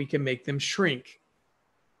 and we can make them shrink.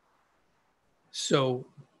 So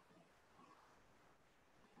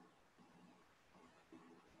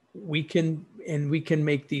we can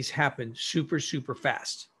make these happen super, super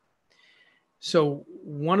fast. So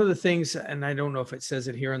one of the things, and I don't know if it says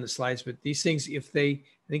it here on the slides, but these things, I think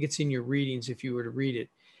it's in your readings if you were to read it,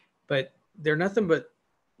 but they're nothing but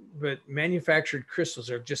manufactured crystals.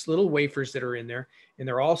 They're just little wafers that are in there, and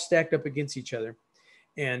they're all stacked up against each other.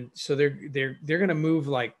 And so they're going to move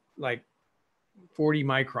like 40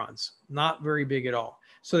 microns, not very big at all.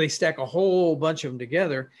 So they stack a whole bunch of them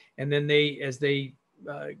together, and then as they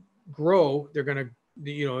grow, they're going to,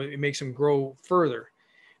 it makes them grow further.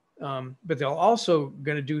 But they'll also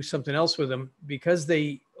going to do something else with them because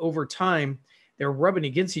they, over time, they're rubbing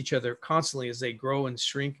against each other constantly as they grow and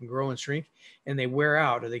shrink and grow and shrink, and they wear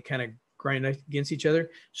out, or they kind of grind against each other.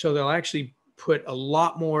 So they'll actually put a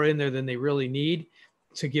lot more in there than they really need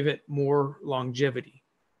to give it more longevity.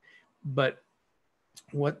 But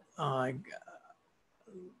what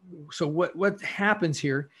happens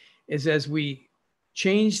here is, as we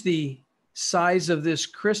change the size of this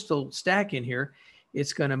crystal stack in here,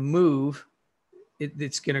 it's going to move.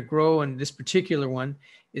 It's going to grow, and this particular one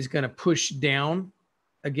is going to push down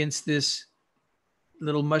against this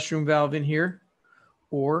little mushroom valve in here,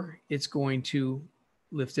 or it's going to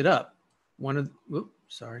lift it up. One or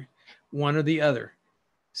the other.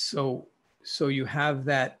 So you have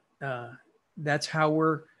that. That's how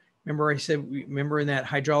remember I said, remember in that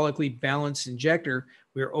hydraulically balanced injector,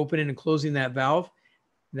 we're opening and closing that valve.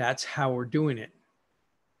 That's how we're doing it.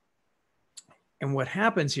 And what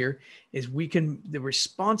happens here is the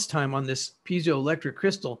response time on this piezoelectric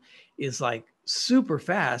crystal is like super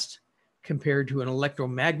fast compared to an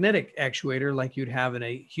electromagnetic actuator like you'd have in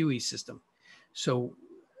a HUE system. So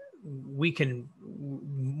we can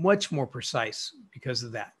much more precise because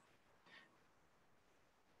of that.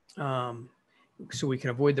 So we can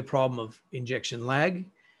avoid the problem of injection lag,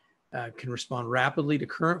 can respond rapidly to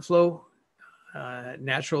current flow,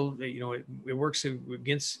 natural, it works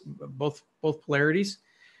against both polarities.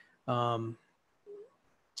 And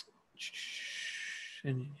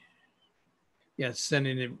yeah,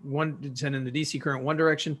 sending the DC current one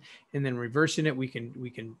direction and then reversing it, we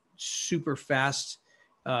can super fast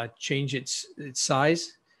change its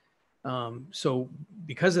size. So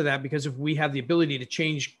because of that, because if we have the ability to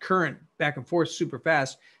change current back and forth super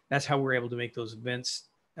fast, that's how we're able to make those events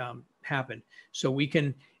happen. So we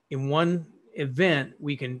can, in one event,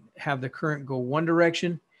 we can have the current go one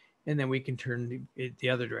direction, and then we can turn the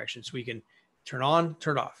other direction. So we can turn on,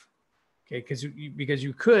 turn off. Okay, because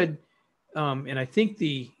you could, and I think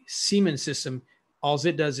the Siemens system, all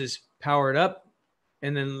it does is power it up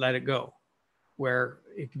and then let it go, where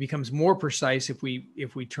it becomes more precise if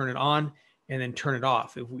we turn it on and then turn it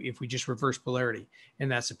off, if we just reverse polarity.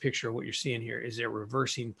 And that's a picture of what you're seeing here, is they're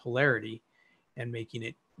reversing polarity and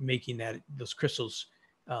making those crystals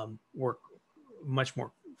work much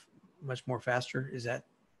more faster. Is that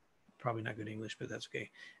probably not good English, but that's okay.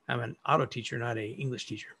 I'm an auto teacher, not a English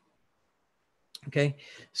teacher. Okay,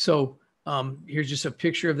 so here's just a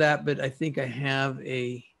picture of that, but I think I have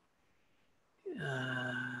an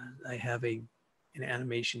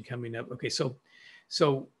animation coming up. Okay, so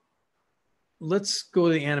let's go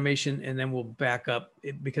to the animation and then we'll back up,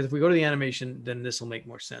 because if we go to the animation, then this will make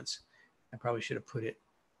more sense. I probably should have put it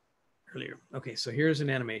earlier. Okay, so here's an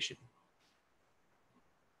animation.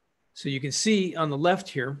 So you can see on the left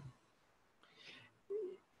here,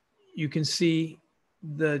 you can see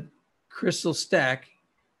the crystal stack.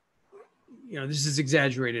 This is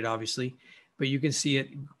exaggerated, obviously, but you can see it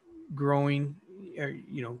growing,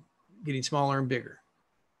 getting smaller and bigger.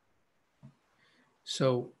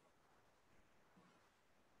 So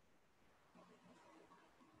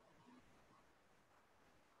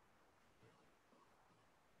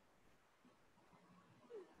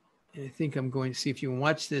I think I'm going to see if you can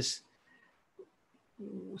watch this.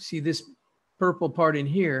 See this purple part in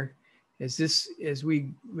here, as we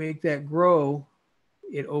make that grow,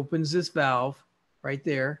 it opens this valve right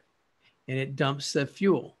there and it dumps the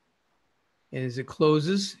fuel. And as it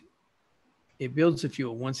closes, it builds the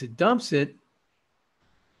fuel. Once it dumps it,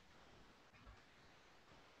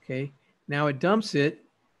 okay, now it dumps it,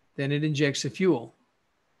 then it injects the fuel.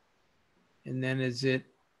 And then as it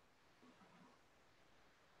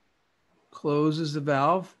closes the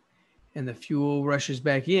valve and the fuel rushes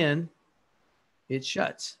back in, it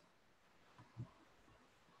shuts.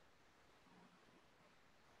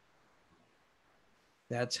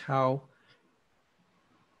 That's how,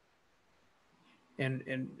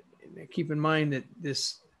 and keep in mind that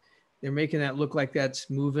they're making that look like that's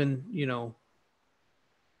moving,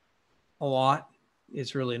 a lot.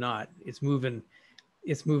 It's really not. It's moving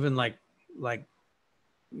like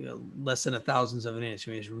less than a thousandth of an inch.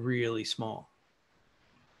 I mean, it's really small.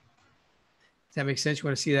 Does that make sense? You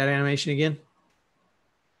want to see that animation again?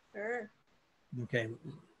 Sure. Okay.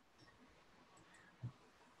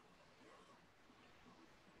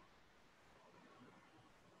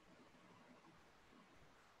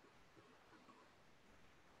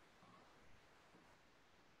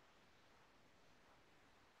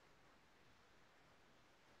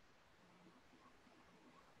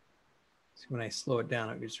 So when I slow it down,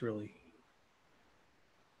 it gets really.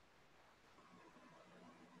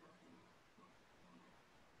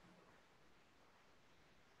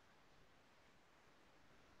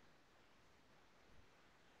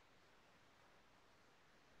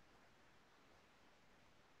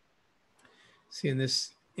 See, in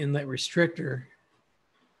this inlet restrictor,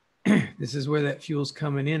 this is where that fuel's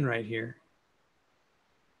coming in right here.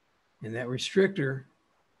 And that restrictor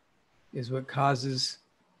is what causes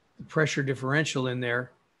the pressure differential in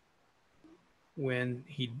there when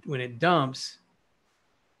it dumps,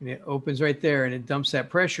 and it opens right there and it dumps that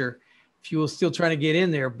pressure. Fuel's still trying to get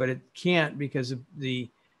in there, but it can't because of the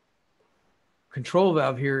control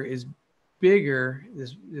valve here is bigger.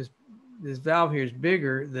 This valve here is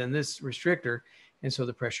bigger than this restrictor, and so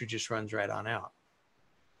the pressure just runs right on out.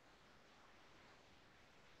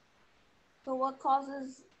 So what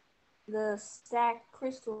causes the stacked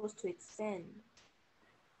crystals to extend?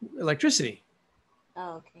 Electricity.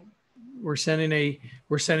 Oh, okay. We're sending a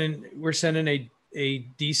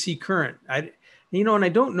DC current. And I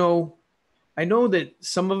don't know. I know that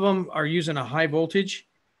some of them are using a high voltage.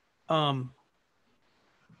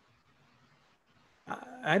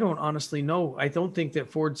 I don't honestly know. I don't think that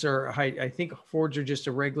Fords are high. I think Fords are just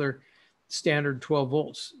a regular standard 12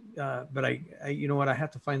 volts. But I you know what? I have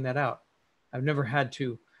to find that out. I've never had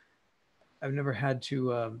to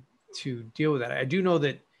deal with that. I do know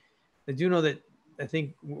that I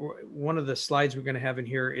think one of the slides we're going to have in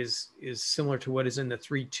here is similar to what is in the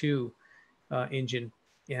 3.2 engine.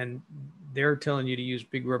 And they're telling you to use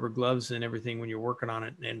big rubber gloves and everything when you're working on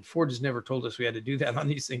it. And Ford has never told us we had to do that on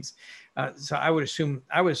these things. So I would assume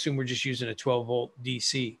we're just using a 12 volt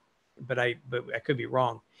DC, but I could be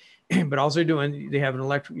wrong. But also they're doing, they have an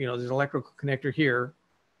electric, there's an electrical connector here.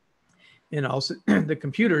 And also the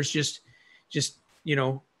computer's just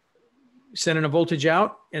sending a voltage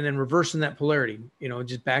out and then reversing that polarity,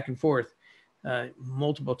 just back and forth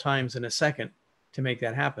multiple times in a second to make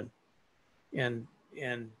that happen. And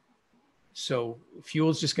so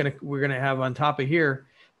fuel's just we're going to have on top of here,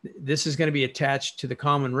 this is going to be attached to the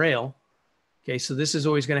common rail. Okay. So this is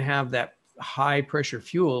always going to have that high pressure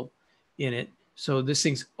fuel in it. So this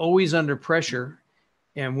thing's always under pressure.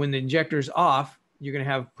 And when the injector's off, you're going to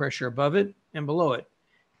have pressure above it and below it.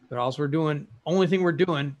 But only thing we're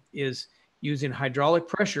doing is using hydraulic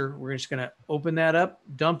pressure. We're just going to open that up,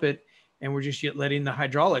 dump it, and we're just letting the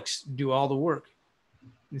hydraulics do all the work.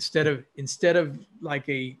 Instead of like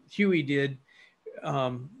a Huey did,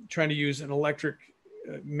 trying to use an electric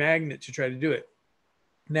magnet to try to do it.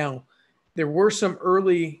 Now, there were some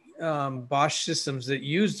early Bosch systems that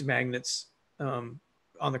used magnets on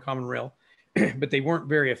the common rail, but they weren't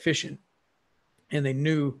very efficient. And they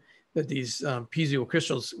knew that these piezo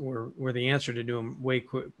crystals were the answer to do them way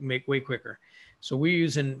quicker. So we're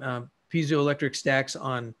using piezoelectric stacks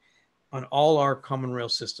on all our common rail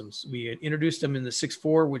systems. We introduced them in the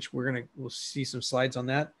 6.4, which we'll see some slides on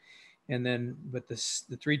that. And then, but the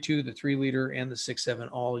 3.2, the 3 liter, and the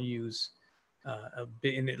 6.7 all use a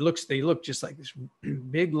big, and they look just like this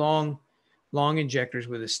big, long injectors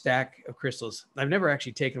with a stack of crystals. I've never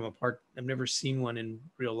actually taken them apart. I've never seen one in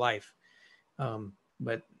real life.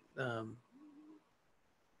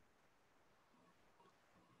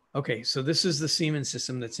 Okay, so this is the Siemens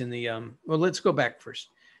system that's in the, well, let's go back first.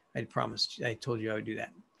 I promised, I told you I would do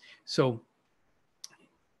that. So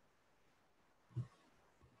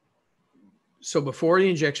before the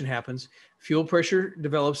injection happens, fuel pressure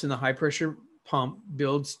develops in the high pressure pump,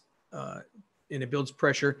 builds, and it builds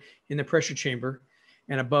pressure in the pressure chamber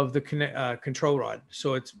and above the control rod.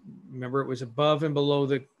 So remember, it was above and below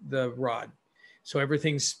the rod. So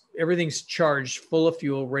everything's charged, full of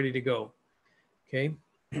fuel, ready to go. Okay.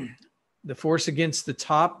 The force against the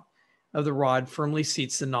top of the rod firmly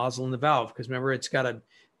seats the nozzle in the valve, because remember, it's got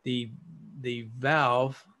the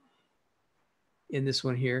valve in this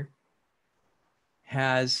one here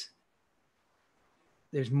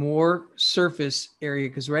there's more surface area,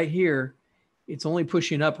 because right here it's only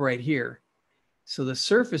pushing up right here. So the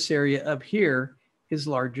surface area up here is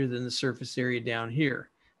larger than the surface area down here.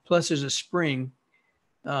 Plus there's a spring.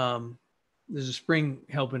 There's a spring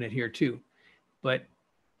helping it here too. But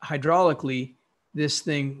hydraulically, this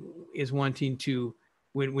thing is wanting to,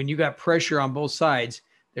 when you got pressure on both sides,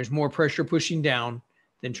 there's more pressure pushing down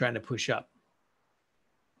than trying to push up.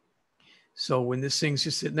 So when this thing's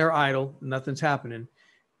just sitting there idle, nothing's happening,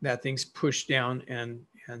 that thing's pushed down and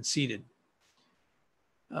seated.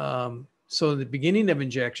 So at the beginning of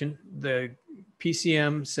injection, the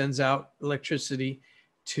PCM sends out electricity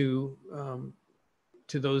to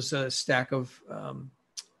those stack of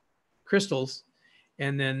crystals,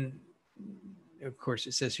 and then of course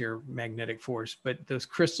it says here magnetic force, but those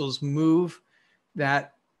crystals move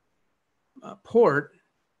that port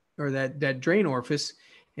or that drain orifice,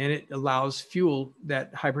 and it allows fuel,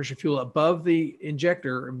 that high pressure fuel above the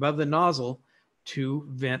injector, above the nozzle, to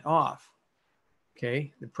vent off.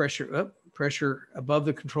 Okay, the pressure above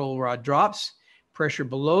the control rod drops, pressure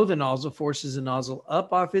below the nozzle forces the nozzle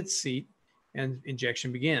up off its seat, and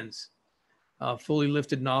injection begins. Fully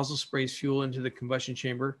lifted nozzle sprays fuel into the combustion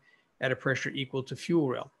chamber at a pressure equal to fuel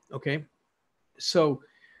rail. Okay, so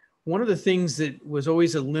one of the things that was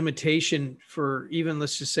always a limitation for even,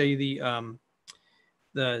 let's just say, the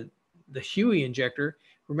HUI injector.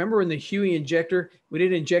 Remember when the HUI injector, when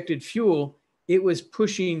it injected fuel, it was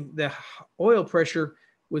pushing, the oil pressure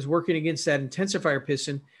was working against that intensifier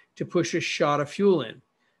piston to push a shot of fuel in.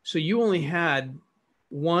 So you only had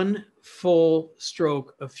one full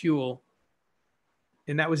stroke of fuel,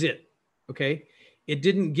 and that was it. Okay, it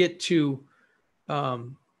didn't get to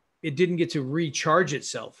recharge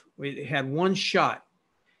itself. It had one shot.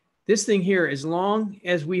 This thing here, as long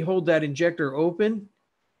as we hold that injector open,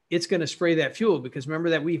 it's going to spray that fuel, because remember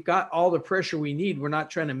that we've got all the pressure we need. We're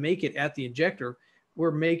not trying to make it at the injector.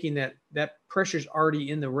 We're making that pressure's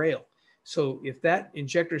already in the rail. So if that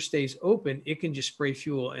injector stays open, it can just spray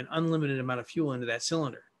fuel, an unlimited amount of fuel into that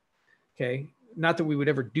cylinder. Okay. Not that we would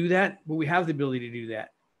ever do that, but we have the ability to do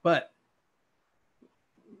that. But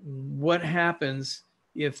what happens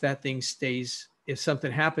if that thing stays, if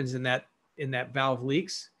something happens in that valve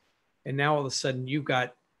leaks, and now all of a sudden you've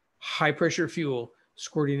got high pressure fuel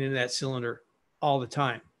squirting into that cylinder all the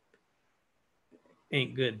time?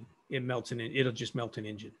 Ain't good. It'll just melt an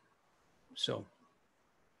engine. So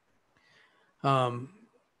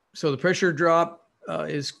the pressure drop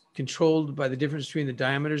is controlled by the difference between the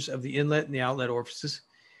diameters of the inlet and the outlet orifices.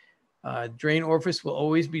 Drain orifice will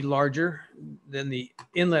always be larger than the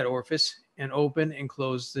inlet orifice and open and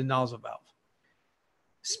close the nozzle valve.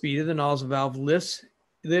 Speed of the nozzle valve lift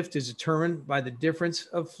is determined by the difference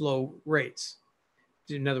of flow rates.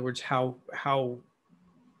 In other words, how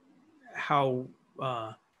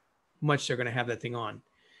much they're going to have that thing on.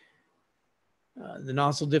 The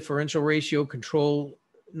nozzle differential ratio control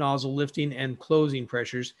nozzle lifting and closing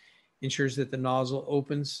pressures, ensures that the nozzle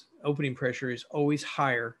opening pressure is always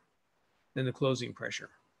higher than the closing pressure.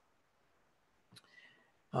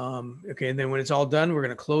 Okay, and then when it's all done, we're going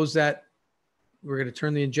to close that. We're going to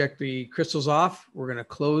turn the crystals off. We're going to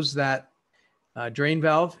close that drain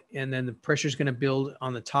valve, and then the pressure is going to build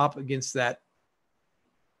on the top against that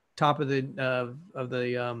top of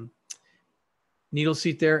the needle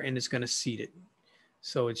seat there, and it's going to seat it.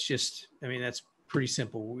 So it's just, I mean, that's pretty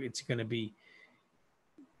simple. It's going to be,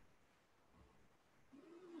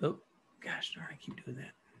 oh gosh darn, I keep doing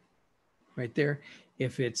that right there.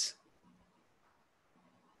 If it's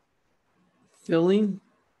filling,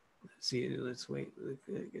 let's see, let's wait,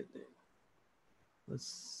 get there.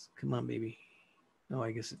 Let's, come on, baby. Oh,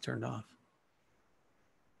 I guess it turned off.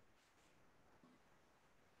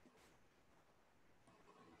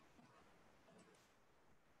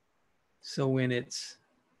 So when it's,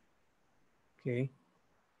 okay,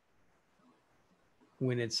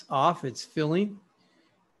 when it's off, it's filling.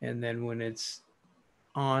 And then when it's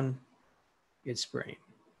on, it's spraying.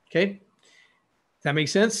 Okay. That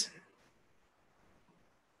makes sense?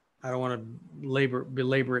 I don't want to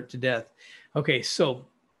belabor it to death. Okay. So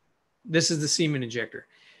this is the Siemens injector.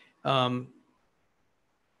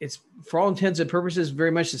 It's, for all intents and purposes,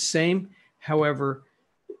 very much the same. However,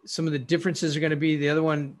 some of the differences are going to be, the other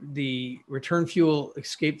one, the return fuel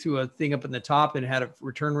escaped through a thing up in the top and had a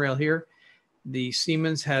return rail here. The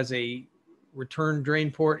Siemens has a return drain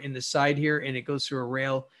port in the side here, and it goes through a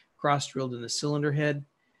rail cross drilled in the cylinder head.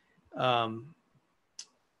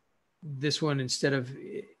 This one, instead of,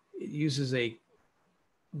 it uses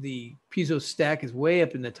the piezo stack is way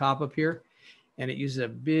up in the top up here, and it uses a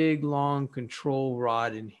big long control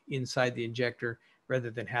rod inside the injector rather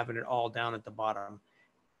than having it all down at the bottom.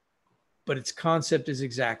 But its concept is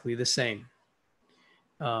exactly the same.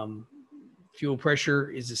 Fuel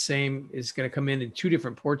pressure is the same. It's going to come in two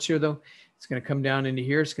different ports here, though. It's going to come down into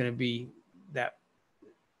here. It's going to be that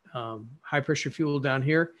high pressure fuel down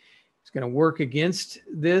here. It's going to work against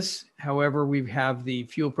this. However, we have the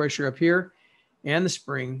fuel pressure up here and the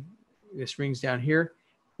spring's down here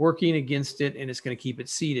working against it, and it's going to keep it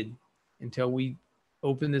seated until we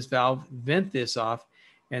open this valve, vent this off,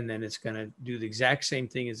 and then it's going to do the exact same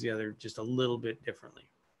thing as the other, just a little bit differently.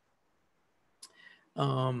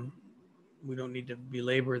 We don't need to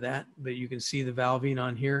belabor that, but you can see the valving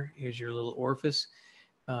on here. Here's your little orifice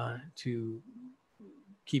to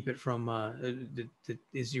keep it from,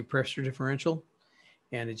 is your pressure differential.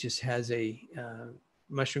 and it just has a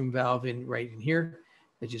mushroom valve right in here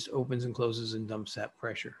that just opens and closes and dumps that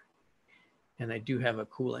pressure. And I do have a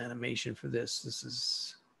cool animation for this. This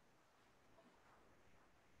is,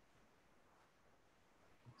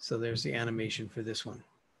 so there's the animation for this one.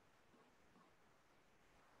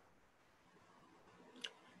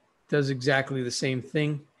 Does exactly the same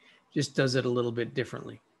thing, just does it a little bit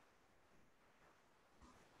differently.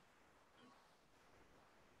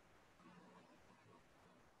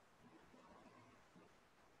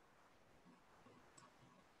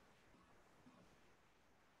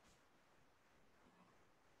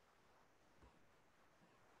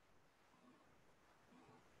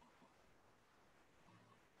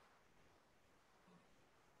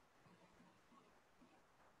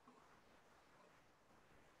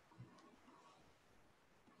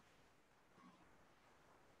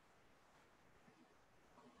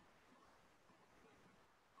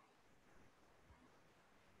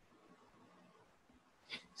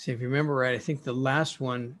 See, if you remember right, I think the last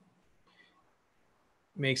one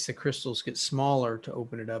makes the crystals get smaller to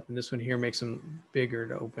open it up, and this one here makes them bigger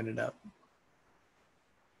to open it up.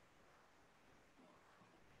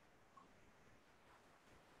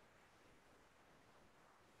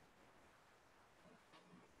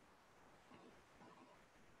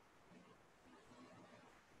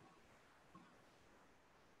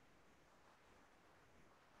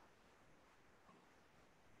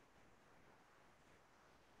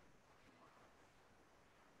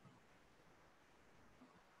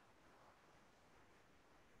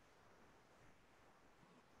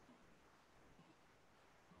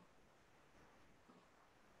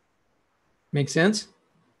 Make sense?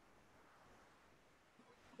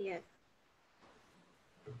 Yes.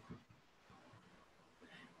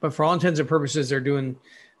 But for all intents and purposes, they're doing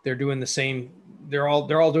the same. They're all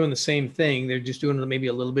doing the same thing. They're just doing it maybe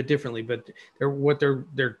a little bit differently. But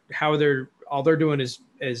all they're doing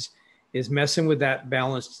is messing with that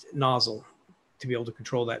balanced nozzle to be able to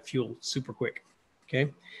control that fuel super quick.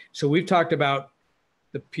 Okay, so we've talked about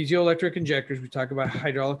the piezoelectric injectors. We talked about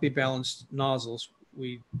hydraulically balanced nozzles.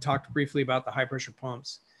 We talked briefly about the high pressure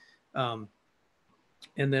pumps, and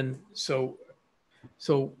then so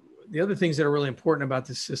the other things that are really important about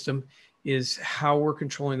this system is how we're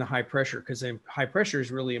controlling the high pressure, because high pressure is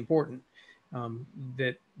really important,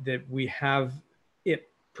 that we have it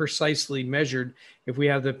precisely measured. If we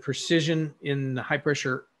have the precision in the high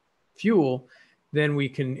pressure fuel, then we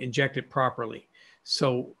can inject it properly.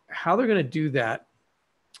 So how they're going to do that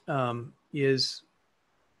is,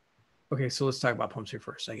 okay, so let's talk about pumps here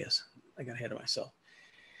first, I guess. I got ahead of myself.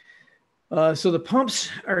 So the pumps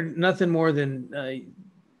are nothing more than,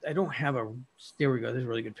 I don't have there we go. There's a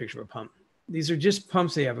really good picture of a pump. These are just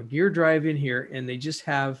pumps. They have a gear drive in here, and they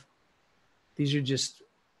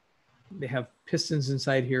have pistons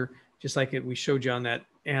inside here, just like we showed you on that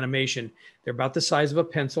animation. They're about the size of a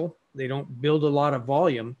pencil. They don't build a lot of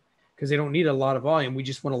volume because they don't need a lot of volume. We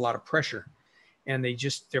just want a lot of pressure. And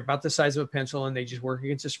they're about the size of a pencil, and they just work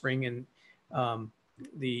against a spring. And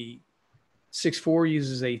the 6.4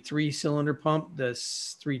 uses a 3-cylinder pump. The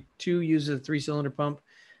 3.2 uses a 3-cylinder pump.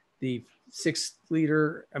 The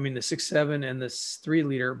 6.7 and the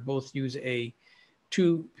 3-liter both use a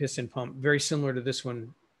 2-piston pump, very similar to this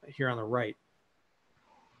one here on the right.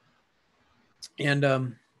 And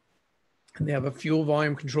they have a fuel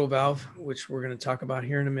volume control valve, which we're going to talk about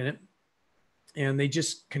here in a minute. And they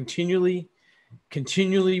just continually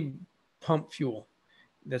pump fuel.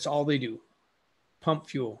 That's all they do, pump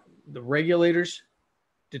fuel. The regulators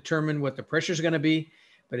determine what the pressure is going to be,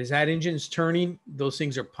 but as that engine's turning, those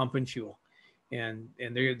things are pumping fuel, and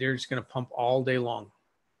they're just going to pump all day long.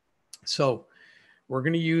 So we're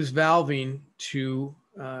going to use valving to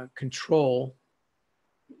control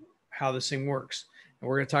how this thing works. And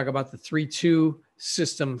we're going to talk about the 3.2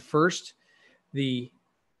 system first.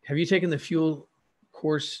 Have you taken the fuel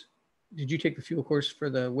course? Did you take the fuel course for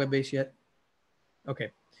the web base yet?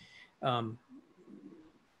 Okay.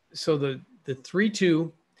 So the 3.2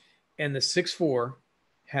 and the 6.4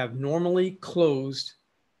 have normally closed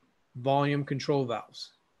volume control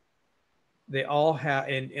valves. They all have,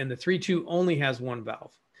 and the 3.2 only has one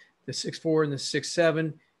valve. The 6.4 and the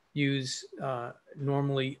 6.7 use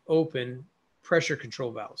normally open pressure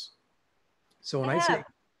control valves. So when I say,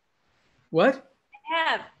 what?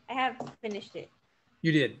 I have finished it.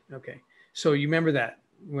 You did? Okay. So you remember that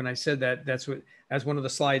when I said that, that's one of the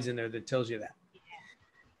slides in there that tells you that. Yeah.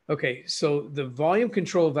 Okay. So the volume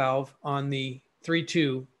control valve on the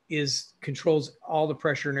 3.2 controls all the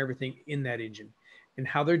pressure and everything in that engine. And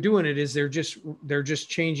how they're doing it is they're just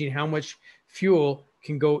changing how much fuel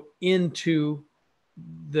can go into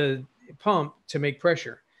the pump to make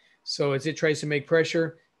pressure. So as it tries to make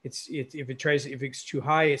pressure, if it's too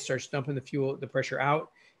high, it starts dumping the pressure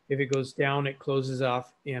out. If it goes down, it closes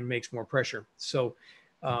off and makes more pressure. So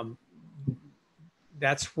that's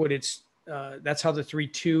how the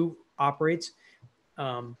 3.2 operates.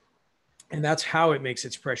 And that's how it makes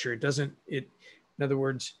its pressure. In other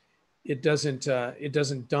words, it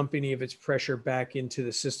doesn't dump any of its pressure back into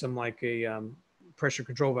the system like a pressure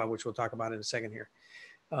control valve, which we'll talk about in a second here.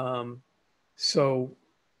 So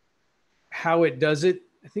how it does it,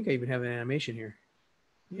 I think I even have an animation here.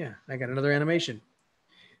 Yeah, I got another animation.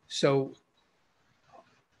 So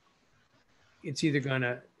it's either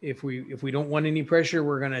gonna, if we don't want any pressure,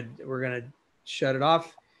 we're gonna shut it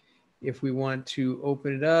off. If we want to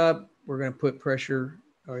open it up, we're gonna put pressure,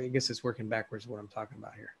 or I guess it's working backwards, what I'm talking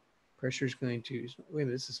about here. Pressure is going to, wait a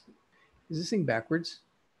minute, is this thing backwards?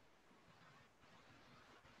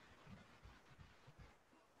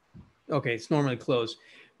 Okay, it's normally closed.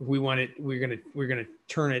 If we want it, we're gonna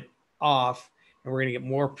turn it off, and we're gonna get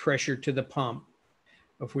more pressure to the pump.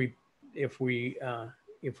 If we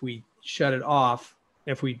shut it off,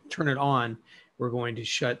 if we turn it on, we're going to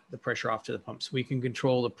shut the pressure off to the pump. So we can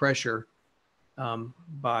control the pressure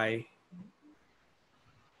by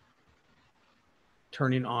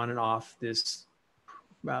turning on and off this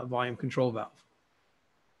volume control valve.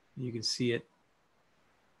 You can see it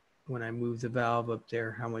when I move the valve up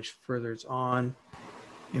there, how much further it's on.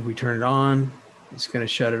 If we turn it on, it's going to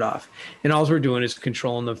shut it off. And all we're doing is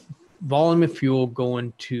controlling the volume of fuel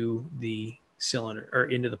going to the cylinder or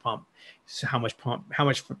into the pump. So how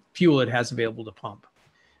much fuel it has available to pump.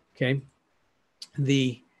 Okay.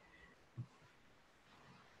 The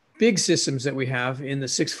big systems that we have in the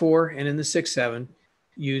 6.4 and in the 6.7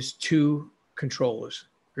 use two controllers.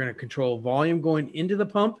 We're going to control volume going into the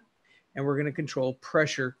pump, and we're going to control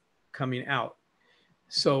pressure coming out.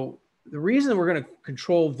 So the reason we're going to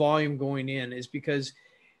control volume going in is because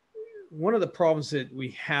one of the problems that we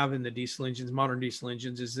have in the diesel engines, modern diesel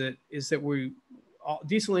engines, is that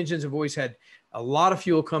diesel engines have always had a lot of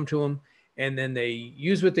fuel come to them, and then they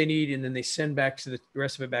use what they need, and then they send back to the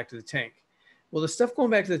rest of it back to the tank. Well, the stuff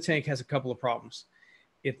going back to the tank has a couple of problems.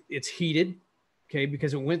 It's heated, okay,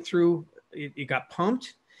 because it went through, it got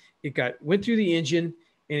pumped, went through the engine,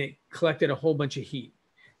 and it collected a whole bunch of heat.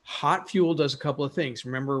 Hot fuel does a couple of things.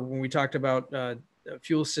 Remember when we talked about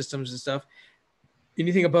fuel systems and stuff,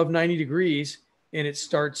 anything above 90 degrees and it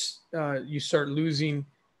starts, you start losing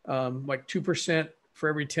like 2% for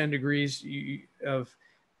every 10 degrees of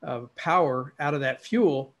power out of that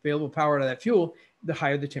fuel, available power out of that fuel, the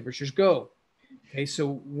higher the temperatures go. Okay,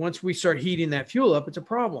 so once we start heating that fuel up, it's a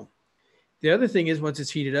problem. The other thing is once it's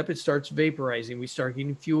heated up, it starts vaporizing. We start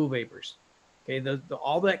getting fuel vapors. Okay,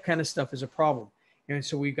 all that kind of stuff is a problem. And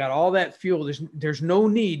so we've got all that fuel. There's no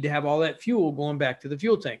need to have all that fuel going back to the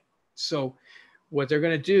fuel tank. So what they're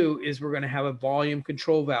going to do is we're going to have a volume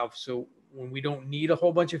control valve. So when we don't need a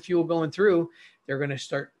whole bunch of fuel going through, they're going to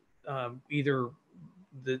start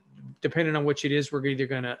depending on which it is, we're either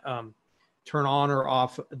going to turn on or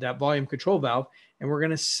off that volume control valve, and we're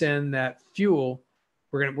going to send that fuel.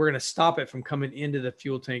 We're going to stop it from coming into the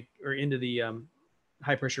fuel tank or into the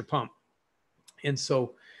high pressure pump, and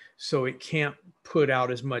so it can't put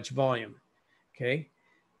out as much volume. Okay,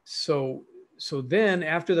 so then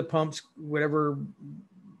after the pumps, whatever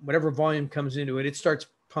volume comes into it, it starts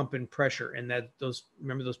pumping pressure, and those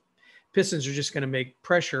pistons are just going to make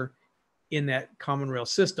pressure in that common rail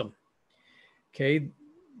system. Okay,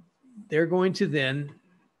 they're going to then,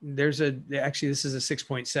 actually this is a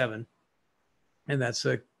 6.7, and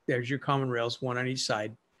there's your common rails, one on each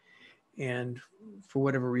side. And for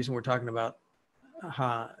whatever reason, we're talking about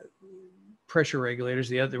pressure regulators.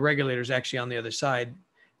 The regulator is actually on the other side.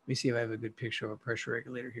 Let me see if I have a good picture of a pressure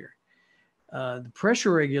regulator here. The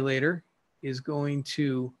pressure regulator is going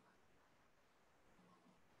to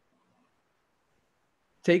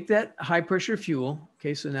take that high pressure fuel.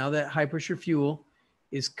 Okay, so now that high pressure fuel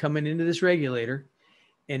is coming into this regulator,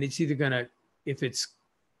 and it's either going to, if it's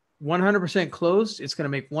 100% closed, it's going to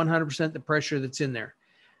make 100% the pressure that's in there.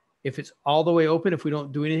 If it's all the way open, if we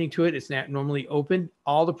don't do anything to it, it's not normally open,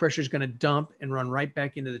 all the pressure is going to dump and run right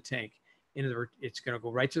back into the tank. It's going to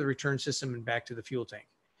go right to the return system and back to the fuel tank.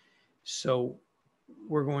 So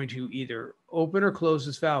we're going to either open or close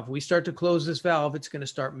this valve. We start to close this valve, it's going to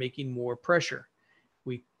start making more pressure.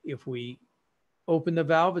 If we open the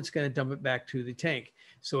valve, it's going to dump it back to the tank.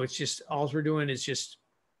 So it's just, all we're doing is just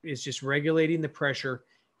regulating the pressure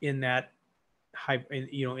in that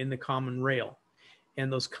in the common rail.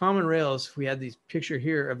 And those common rails, if we had this picture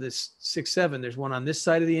here of this 6.7, there's one on this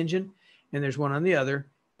side of the engine and there's one on the other.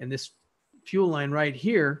 And this fuel line right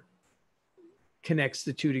here connects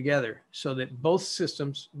the two together so that both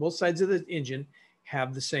systems, both sides of the engine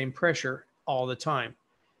have the same pressure all the time.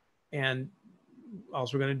 And all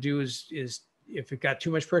we're going to do is if it got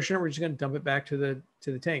too much pressure, we're just going to dump it back to the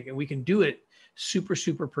tank, and we can do it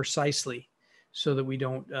super precisely so that we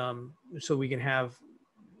don't, so we can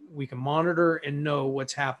monitor and know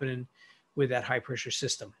what's happening with that high pressure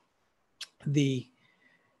system.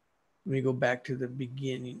 Let me go back to the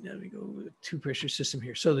beginning. Let me go with the two pressure system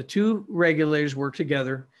here. So the two regulators work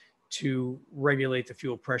together to regulate the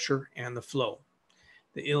fuel pressure and the flow.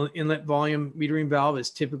 The inlet volume metering valve is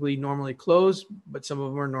typically normally closed, but some of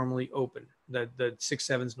them are normally open. The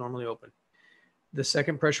 6.7 is normally open. The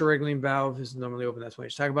second pressure regulating valve is normally open. That's what I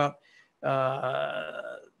just talked about.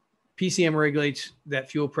 PCM regulates that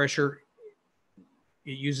fuel pressure.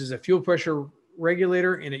 It uses a fuel pressure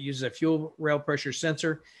regulator and it uses a fuel rail pressure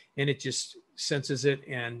sensor, and it just senses it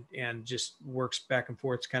and just works back and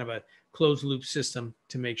forth. It's kind of a closed loop system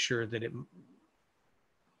to make sure that it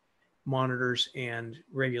monitors and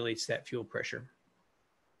regulates that fuel pressure.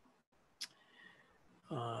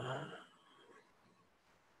 Don't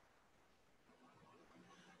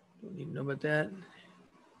need to know about that.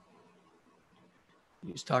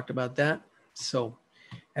 We just talked about that. So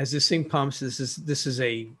as this thing pumps, this is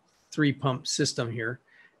a 3-pump system here.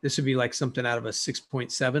 This would be like something out of a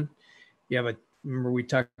 6.7. You have remember we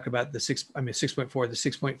talked about the 6.4. The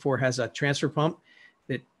 6.4 has a transfer pump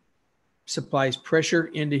that supplies pressure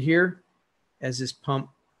into here. As this pump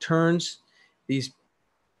turns, as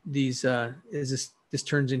this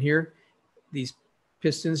turns in here, these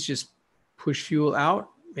pistons just push fuel out,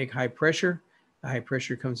 make high pressure. The high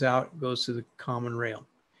pressure comes out, goes to the common rail,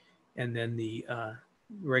 and then the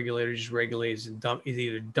regulator just regulates and it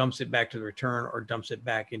either dumps it back to the return or dumps it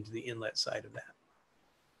back into the inlet side of that.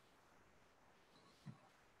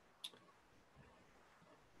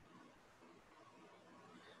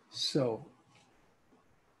 So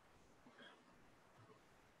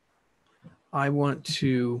I want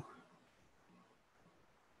to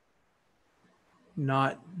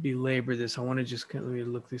not belabor this. I want to just let me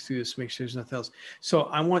look through this, make sure there's nothing else. So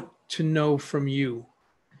I want to know from you,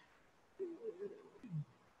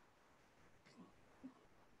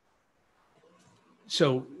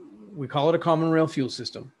 so we call it a common rail fuel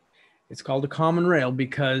system. It's called a common rail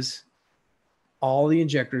because all the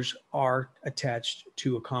injectors are attached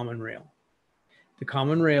to a common rail. The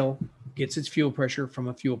common rail gets its fuel pressure from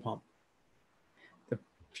a fuel pump. The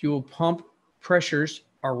fuel pump pressures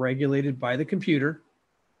are regulated by the computer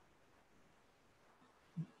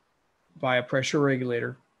by a pressure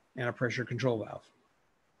regulator and a pressure control valve.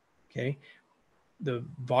 Okay. The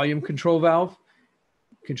volume control valve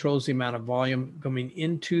controls the amount of volume coming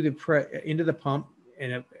into the pump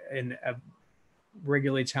and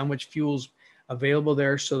regulates how much fuel's available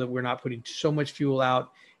there so that we're not putting so much fuel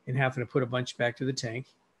out and having to put a bunch back to the tank.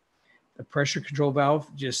 The pressure control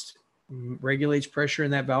valve just regulates pressure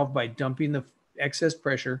in that valve by dumping the excess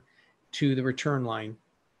pressure to the return line,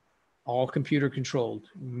 all computer controlled,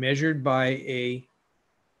 measured by a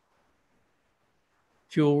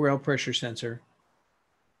fuel rail pressure sensor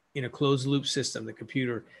in a closed loop system.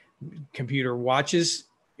 The computer watches,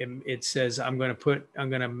 it says, I'm going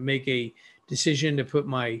to make a decision to put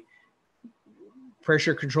my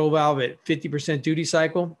pressure control valve at 50% duty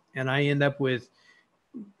cycle, and I end up with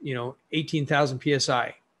 18,000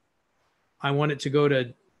 psi. I want it to go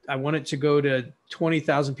to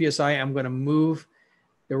 20,000 psi. I'm going to move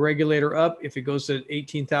the regulator up. If it goes to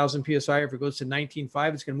 18,000 psi, or if it goes to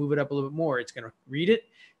 19.5, it's going to move it up a little bit more. It's going to read it,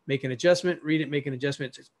 make an adjustment, read it, make an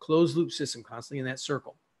adjustment. It's a closed loop system, constantly in that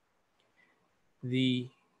circle. The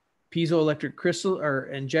piezoelectric crystal or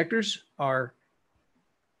injectors are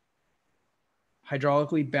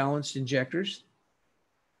hydraulically balanced injectors,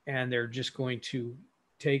 and they're just going to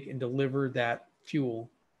take and deliver that fuel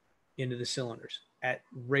into the cylinders at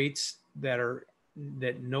rates that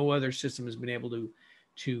no other system has been able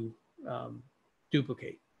to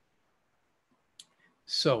duplicate.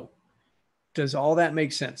 So does all that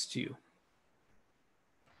make sense to you?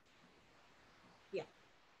 Yeah.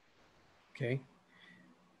 Okay.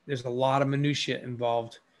 There's a lot of minutia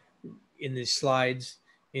involved in these slides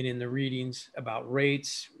and in the readings about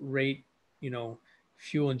rates,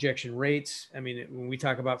 fuel injection rates. I mean, when we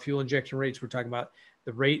talk about fuel injection rates, we're talking about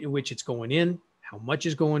the rate in which it's going in, how much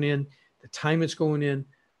is going in, the time it's going in.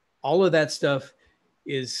 All of that stuff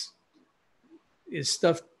is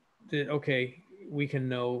stuff that, okay, we can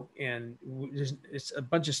know, and it's a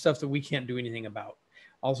bunch of stuff that we can't do anything about.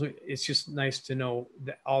 Also, it's just nice to know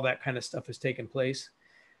that all that kind of stuff has taken place,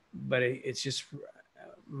 but it's just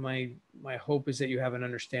my hope is that you have an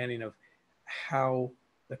understanding of how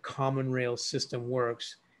the common rail system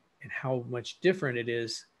works and how much different it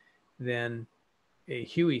is than a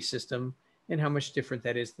HUE system, and how much different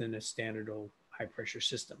that is than a standard old high pressure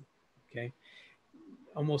system. Okay.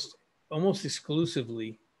 Almost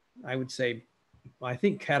exclusively, I would say, I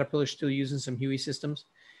think Caterpillar's still using some HUE systems,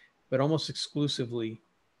 but almost exclusively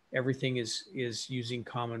everything is using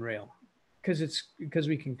common rail because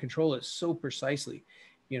we can control it so precisely.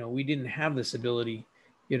 We didn't have this ability,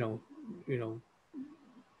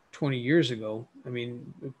 20 years ago. I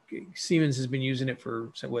mean, Siemens has been using it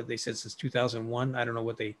for what they said since 2001. I don't know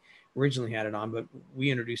what they originally had it on, but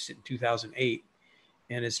we introduced it in 2008,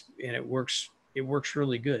 and it works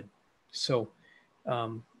really good. So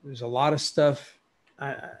there's a lot of stuff.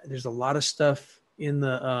 There's a lot of stuff in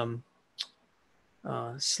the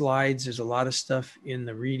slides. There's a lot of stuff in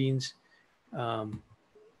the readings. And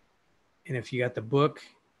if you got the book,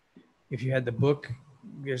 if you had the book,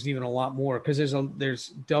 there's even a lot more, because there's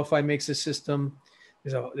Delphi makes a system.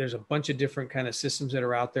 There's a bunch of different kind of systems that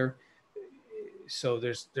are out there. So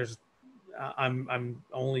I'm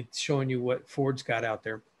only showing you what Ford's got out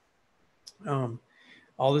there.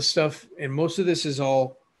 All this stuff, and most of this is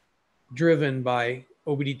all driven by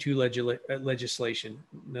OBD2 legislation.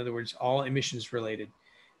 In other words, all emissions related,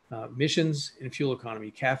 emissions and fuel economy,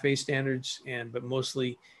 CAFE standards, but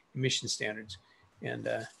mostly emission standards. And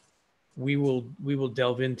we will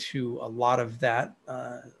delve into a lot of that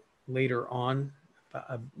later on,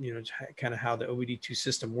 kind of how the OBD2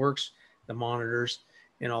 system works, the monitors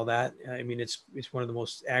and all that. I mean, it's one of the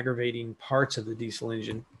most aggravating parts of the diesel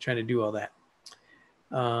engine, trying to do all that.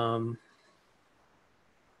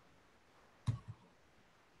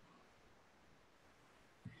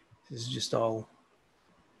 This is just all.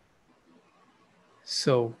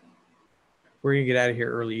 So we're gonna get out of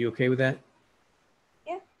here early. You okay with that?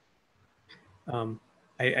 Yeah.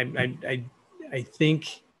 I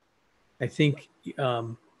think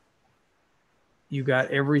you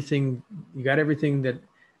got everything. You got everything that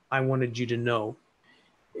I wanted you to know,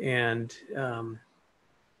 and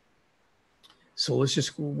so let's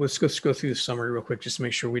go through the summary real quick, just to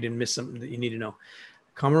make sure we didn't miss something that you need to know.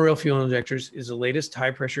 Common rail fuel injectors is the latest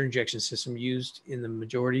high pressure injection system used in the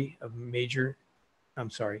majority of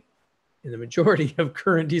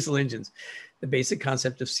current diesel engines. The basic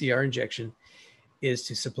concept of CR injection is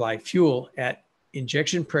to supply fuel at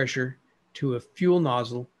injection pressure to a fuel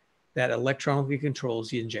nozzle that electronically controls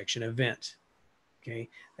the injection event. Okay,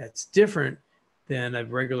 that's different than a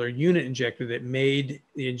regular unit injector that made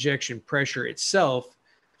the injection pressure itself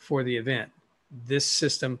for the event. This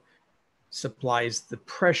system supplies the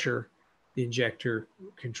pressure, the injector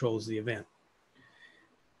controls the event.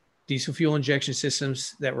 Diesel fuel injection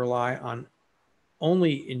systems that rely on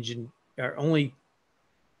only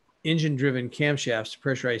engine-driven camshafts to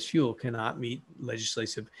pressurize fuel cannot meet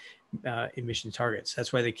legislative emission targets.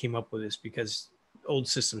 That's why they came up with this, because old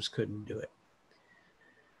systems couldn't do it.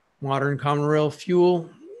 Modern common rail fuel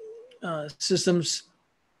systems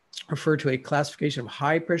refer to a classification of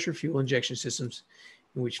high pressure fuel injection systems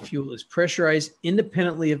in which fuel is pressurized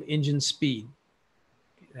independently of engine speed.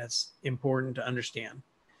 That's important to understand.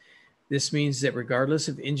 This means that regardless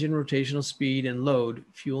of engine rotational speed and load,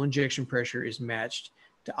 fuel injection pressure is matched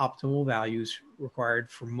to optimal values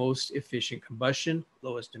required for most efficient combustion,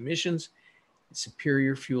 lowest emissions, and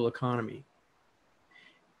superior fuel economy.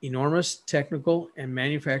 Enormous technical and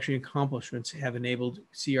manufacturing accomplishments have enabled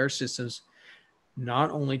CR systems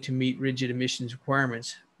not only to meet rigid emissions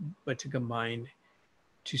requirements, but to combine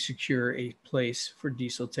to secure a place for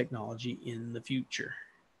diesel technology in the future.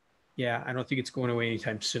 Yeah, I don't think it's going away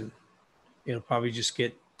anytime soon. It'll probably just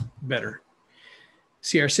get better.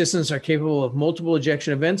 CR systems are capable of multiple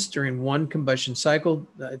ejection events during one combustion cycle.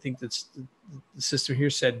 I think that's the system here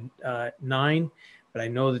said 9, but I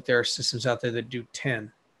know that there are systems out there that do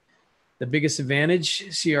 10. The biggest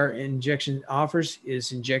advantage CR injection offers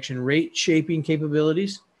is injection rate shaping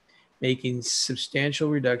capabilities, making substantial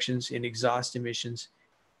reductions in exhaust emissions.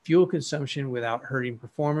 Fuel consumption without hurting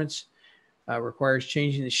performance, requires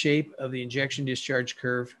changing the shape of the injection discharge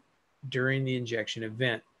curve during the injection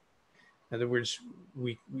event. In other words,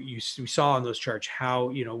 we saw on those charts how,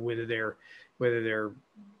 whether they're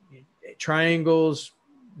triangles,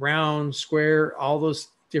 round, square, all those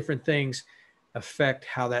different things affect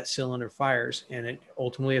how that cylinder fires, and it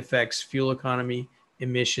ultimately affects fuel economy,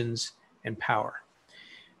 emissions, and power.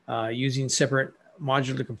 Using separate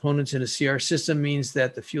modular components in a CR system means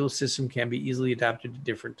that the fuel system can be easily adapted to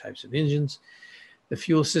different types of engines. The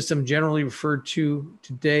fuel system, generally referred to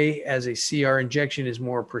today as a CR injection, is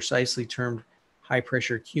more precisely termed high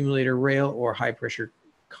pressure accumulator rail or high pressure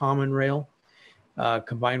common rail.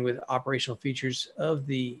 combined with operational features of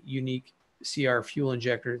the unique CR fuel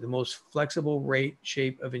injector, the most flexible rate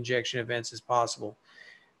shape of injection events is possible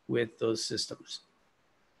with those systems.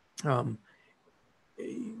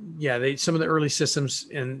 Yeah, some of the early systems,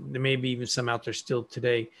 and there may be even some out there still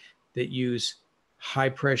today, that use high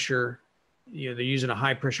pressure, they're using a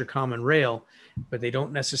high pressure common rail, but they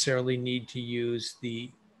don't necessarily need to use the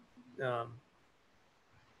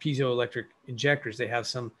piezoelectric injectors. They have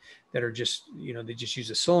some that are just, they just use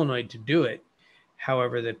a solenoid to do it.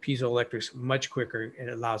 However, the piezoelectric's much quicker, and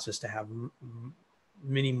it allows us to have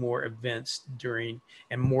many more events during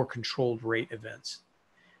and more controlled rate events.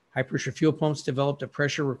 High pressure fuel pumps developed a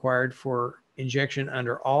pressure required for injection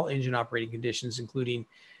under all engine operating conditions, including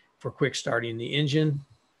for quick starting the engine.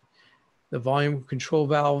 The volume control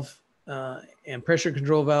valve and pressure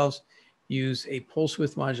control valves use a pulse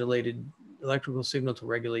width modulated electrical signal to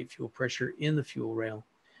regulate fuel pressure in the fuel rail.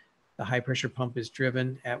 The high pressure pump is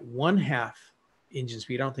driven at 1/2 engine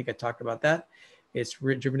speed. I don't think I talked about that. It's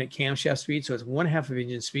driven at camshaft speed, so it's 1/2 of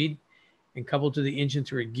engine speed, and coupled to the engine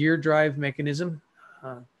through a gear drive mechanism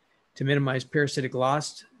to minimize parasitic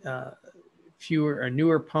loss. Fewer or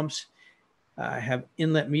newer pumps have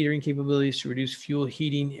inlet metering capabilities to reduce fuel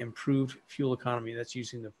heating, improve fuel economy. That's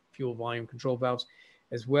using the fuel volume control valves,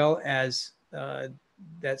 as well as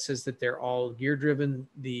that says that they're all gear driven.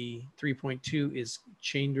 The 3.2 is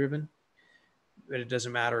chain driven, but it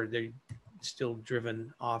doesn't matter. They're still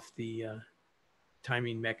driven off the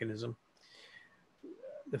timing mechanism.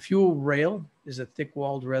 The fuel rail is a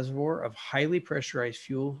thick-walled reservoir of highly pressurized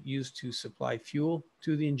fuel used to supply fuel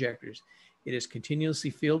to the injectors. It is continuously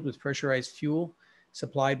filled with pressurized fuel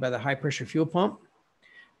supplied by the high-pressure fuel pump.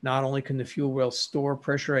 Not only can the fuel rail store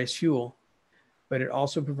pressurized fuel, but it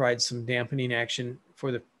also provides some dampening action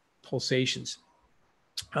for the pulsations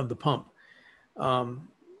of the pump.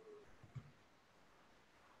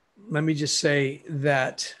 Let me just say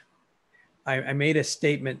that I made a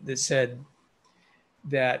statement that said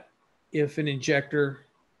that if an injector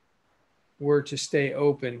were to stay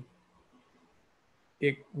open,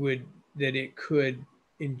 it could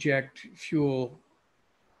inject fuel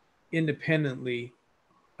independently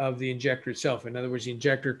of the injector itself. In other words, the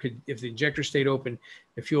injector could, if the injector stayed open,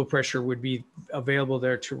 the fuel pressure would be available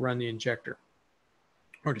there to run the injector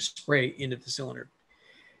or to spray into the cylinder.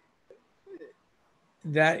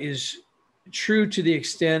 That is true to the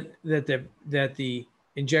extent that the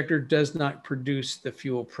injector does not produce the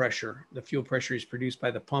fuel pressure. The fuel pressure is produced by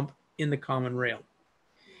the pump in the common rail.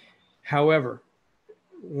 However,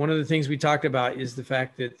 one of the things we talked about is the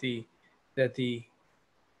fact that the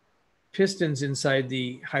pistons inside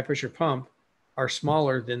the high pressure pump are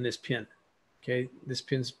smaller than this pin. Okay, this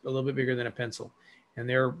pin's a little bit bigger than a pencil, and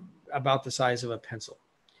they're about the size of a pencil.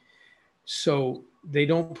 So they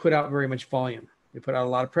don't put out very much volume. They put out a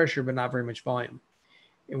lot of pressure, but not very much volume.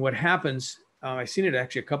 And what happens, I've seen it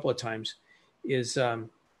actually a couple of times, is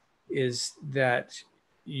that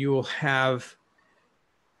you'll have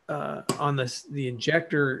on the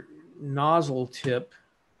injector nozzle tip.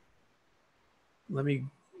 Let me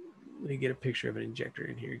get a picture of an injector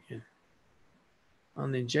in here again.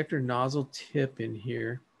 On the injector nozzle tip in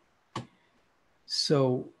here.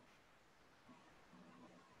 So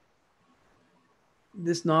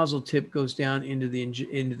this nozzle tip goes down into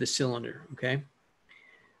the cylinder, okay?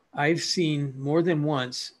 I've seen more than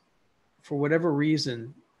once, for whatever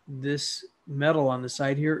reason, this metal on the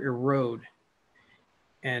side here erode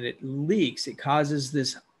and it leaks. It causes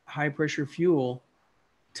this high pressure fuel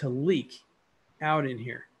to leak out in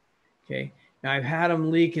here, okay? Now I've had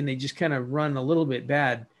them leak and they just kind of run a little bit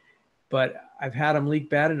bad, but I've had them leak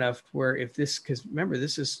bad enough where if this, because remember,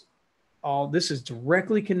 this is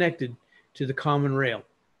directly connected to the common rail,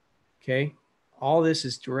 okay? All this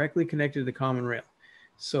is directly connected to the common rail.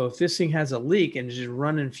 So if this thing has a leak and is just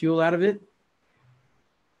running fuel out of it,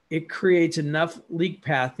 it creates enough leak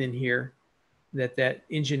path in here that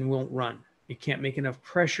engine won't run. It can't make enough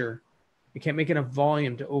pressure. It can't make enough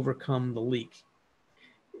volume to overcome the leak.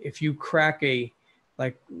 If you crack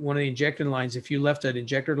like one of the injector lines, if you left an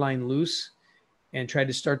injector line loose and tried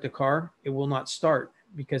to start the car, it will not start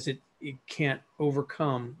because it can't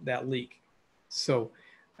overcome that leak. So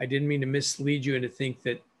I didn't mean to mislead you and to think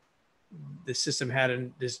that the system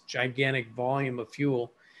had this gigantic volume of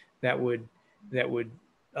fuel that would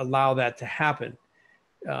allow that to happen.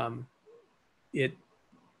 The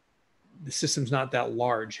system's not that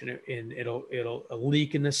large, and a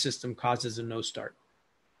leak in the system causes a no start.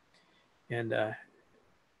 And I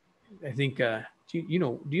think do you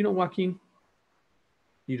know Joaquin?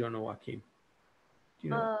 You don't know Joaquin. Do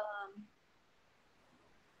you know?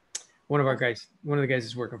 One of the guys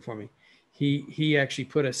is working for me. he actually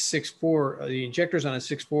put a 6.4. The injectors on a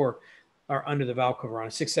 6.4 are under the valve cover. On a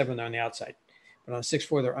 6.7, they're on the outside, but on a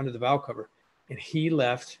 6.4, they're under the valve cover. And he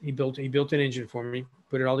left. He built an engine for me,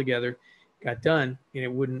 put it all together, got done, and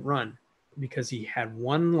it wouldn't run because he had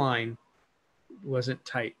one line wasn't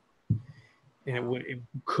tight, and it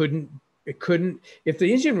couldn't. If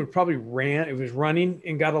the engine would probably ran, it was running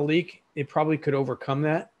and got a leak, it probably could overcome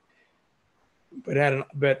that.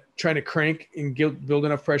 But trying to crank and build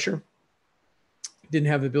enough pressure, didn't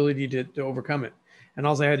have the ability to overcome it. And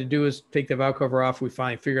all I had to do is take the valve cover off. We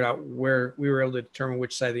finally figured out where we were able to determine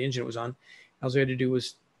which side of the engine it was on. All I had to do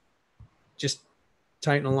was just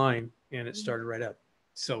tighten a line, and it started right up.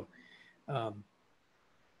 So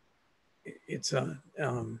it's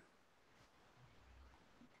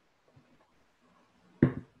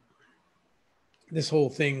this whole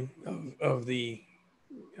thing of the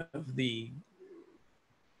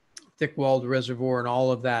thick-walled reservoir and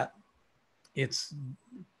all of that, it's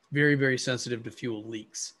very, very sensitive to fuel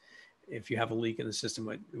leaks. If you have a leak in the system,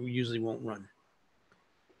 it usually won't run.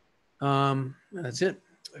 That's it.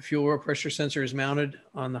 A fuel rail pressure sensor is mounted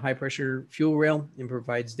on the high pressure fuel rail and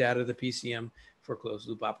provides data to the PCM for closed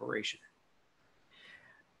loop operation.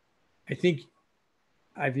 I think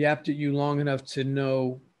I've yapped at you long enough to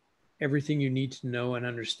know everything you need to know and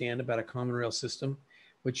understand about a common rail system.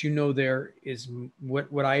 What you know there is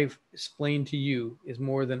what I've explained to you is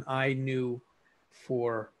more than I knew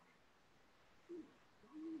for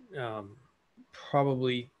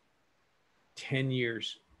probably 10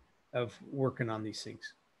 years of working on these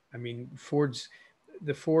things. I mean,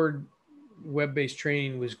 the Ford web-based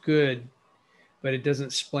training was good, but it does not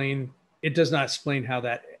explain how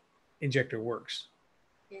that injector works.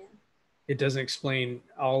 Yeah. It doesn't explain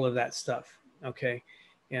all of that stuff. Okay.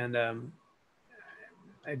 And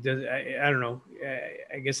I don't know.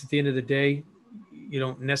 I guess at the end of the day, you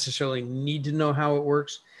don't necessarily need to know how it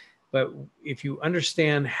works, but if you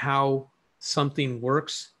understand how something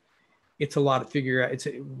works, it's a lot to figure out. It's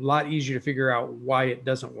a lot easier to figure out why it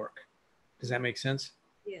doesn't work. Does that make sense?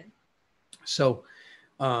 Yeah. So,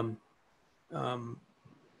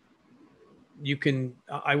 you can.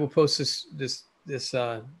 I will post this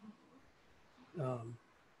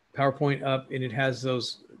PowerPoint up, and it has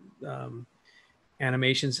those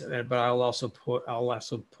animations. But I'll also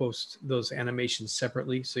post those animations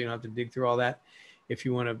separately, so you don't have to dig through all that. If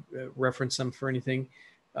you want to reference them for anything,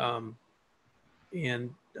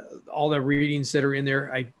 and all the readings that are in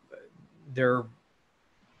there, they're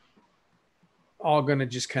all going to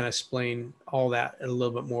just kind of explain all that a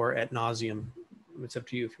little bit more ad nauseum. It's up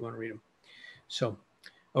to you if you want to read them. So,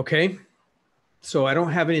 okay. So I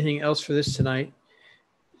don't have anything else for this tonight.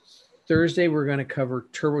 Thursday, we're going to cover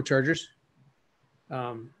turbochargers.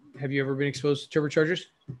 Have you ever been exposed to turbochargers?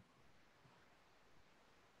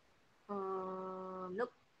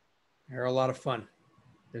 Nope. They're a lot of fun.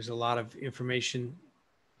 There's a lot of information.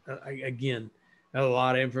 Again, a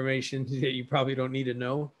lot of information that you probably don't need to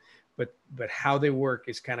know, but how they work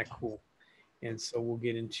is kind of cool. And so we'll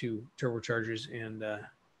get into turbochargers and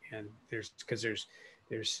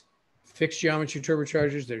there's fixed geometry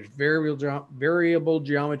turbochargers, there's variable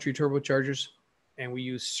geometry turbochargers, and we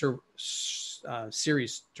use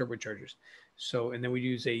series turbochargers. So, and then we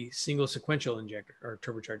use a single sequential injector or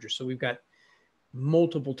turbocharger. So we've got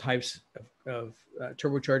multiple types of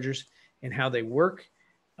turbochargers and how they work.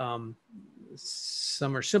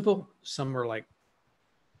 Some are simple, some are like,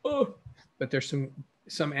 oh, but there's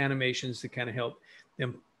some animations that kind of help. The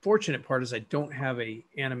unfortunate part is I don't have a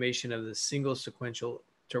animation of the single sequential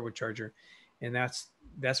turbocharger, and that's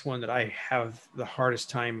one that I have the hardest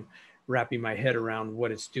time wrapping my head around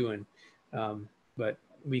what it's doing. But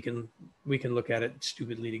we can look at it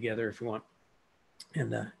stupidly together if you want.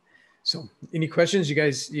 And so any questions? You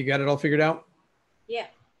guys, you got it all figured out? Yeah.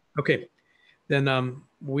 Okay. Then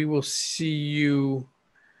we will see you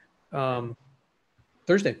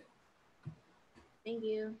Thursday. Thank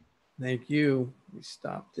you. Thank you. We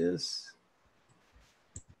stop this.